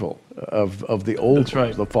arrival of the old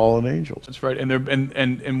ones, the fallen angels. That's right.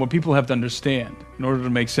 And what people have to understand, in order to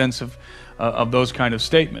make sense of of those kind of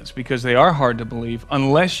statements, because they are hard to believe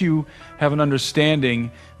unless you have an understanding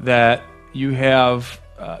that you have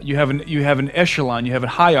an echelon, you have a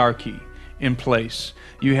hierarchy in place.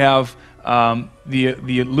 You have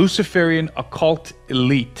the Luciferian occult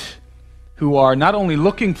elite, who are not only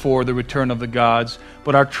looking for the return of the gods,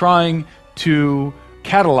 but are trying to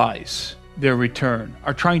catalyze their return,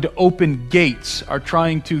 are trying to open gates, are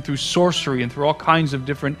trying to, through sorcery and through all kinds of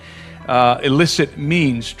different illicit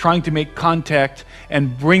means, trying to make contact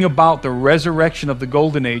and bring about the resurrection of the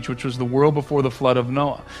Golden Age, which was the world before the flood of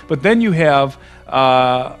Noah. But then you have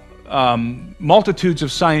multitudes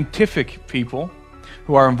of scientific people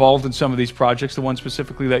who are involved in some of these projects. The one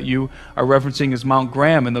specifically that you are referencing is Mount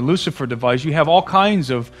Graham and the Lucifer device. You have all kinds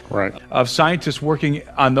of scientists working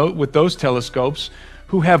on with those telescopes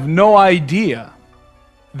who have no idea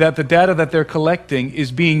that the data that they're collecting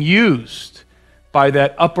is being used by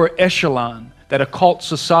that upper echelon, that occult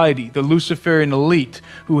society, the Luciferian elite,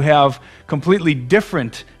 who have completely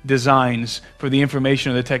different designs for the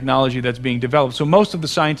information or the technology that's being developed. So most of the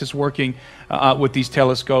scientists working with these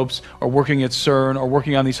telescopes, or working at CERN, or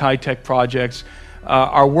working on these high-tech projects,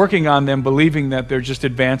 are working on them believing that they're just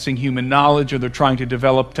advancing human knowledge, or they're trying to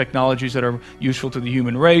develop technologies that are useful to the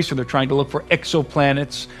human race, or they're trying to look for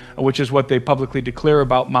exoplanets, which is what they publicly declare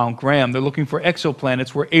about Mount Graham. They're looking for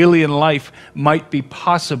exoplanets where alien life might be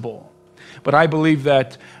possible. But I believe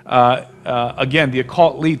that, again, the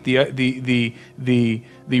occult elite, the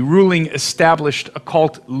ruling established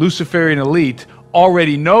occult Luciferian elite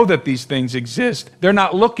already know that these things exist. They're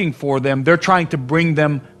not looking for them. They're trying to bring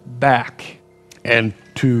them back. And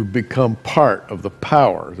to become part of the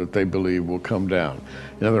power that they believe will come down.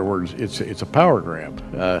 In other words, it's a power grab.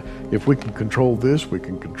 If we can control this, we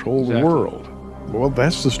can control the world. Well,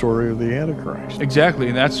 that's the story of the Antichrist. Exactly,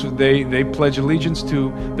 and that's they pledge allegiance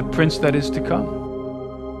to the prince that is to come.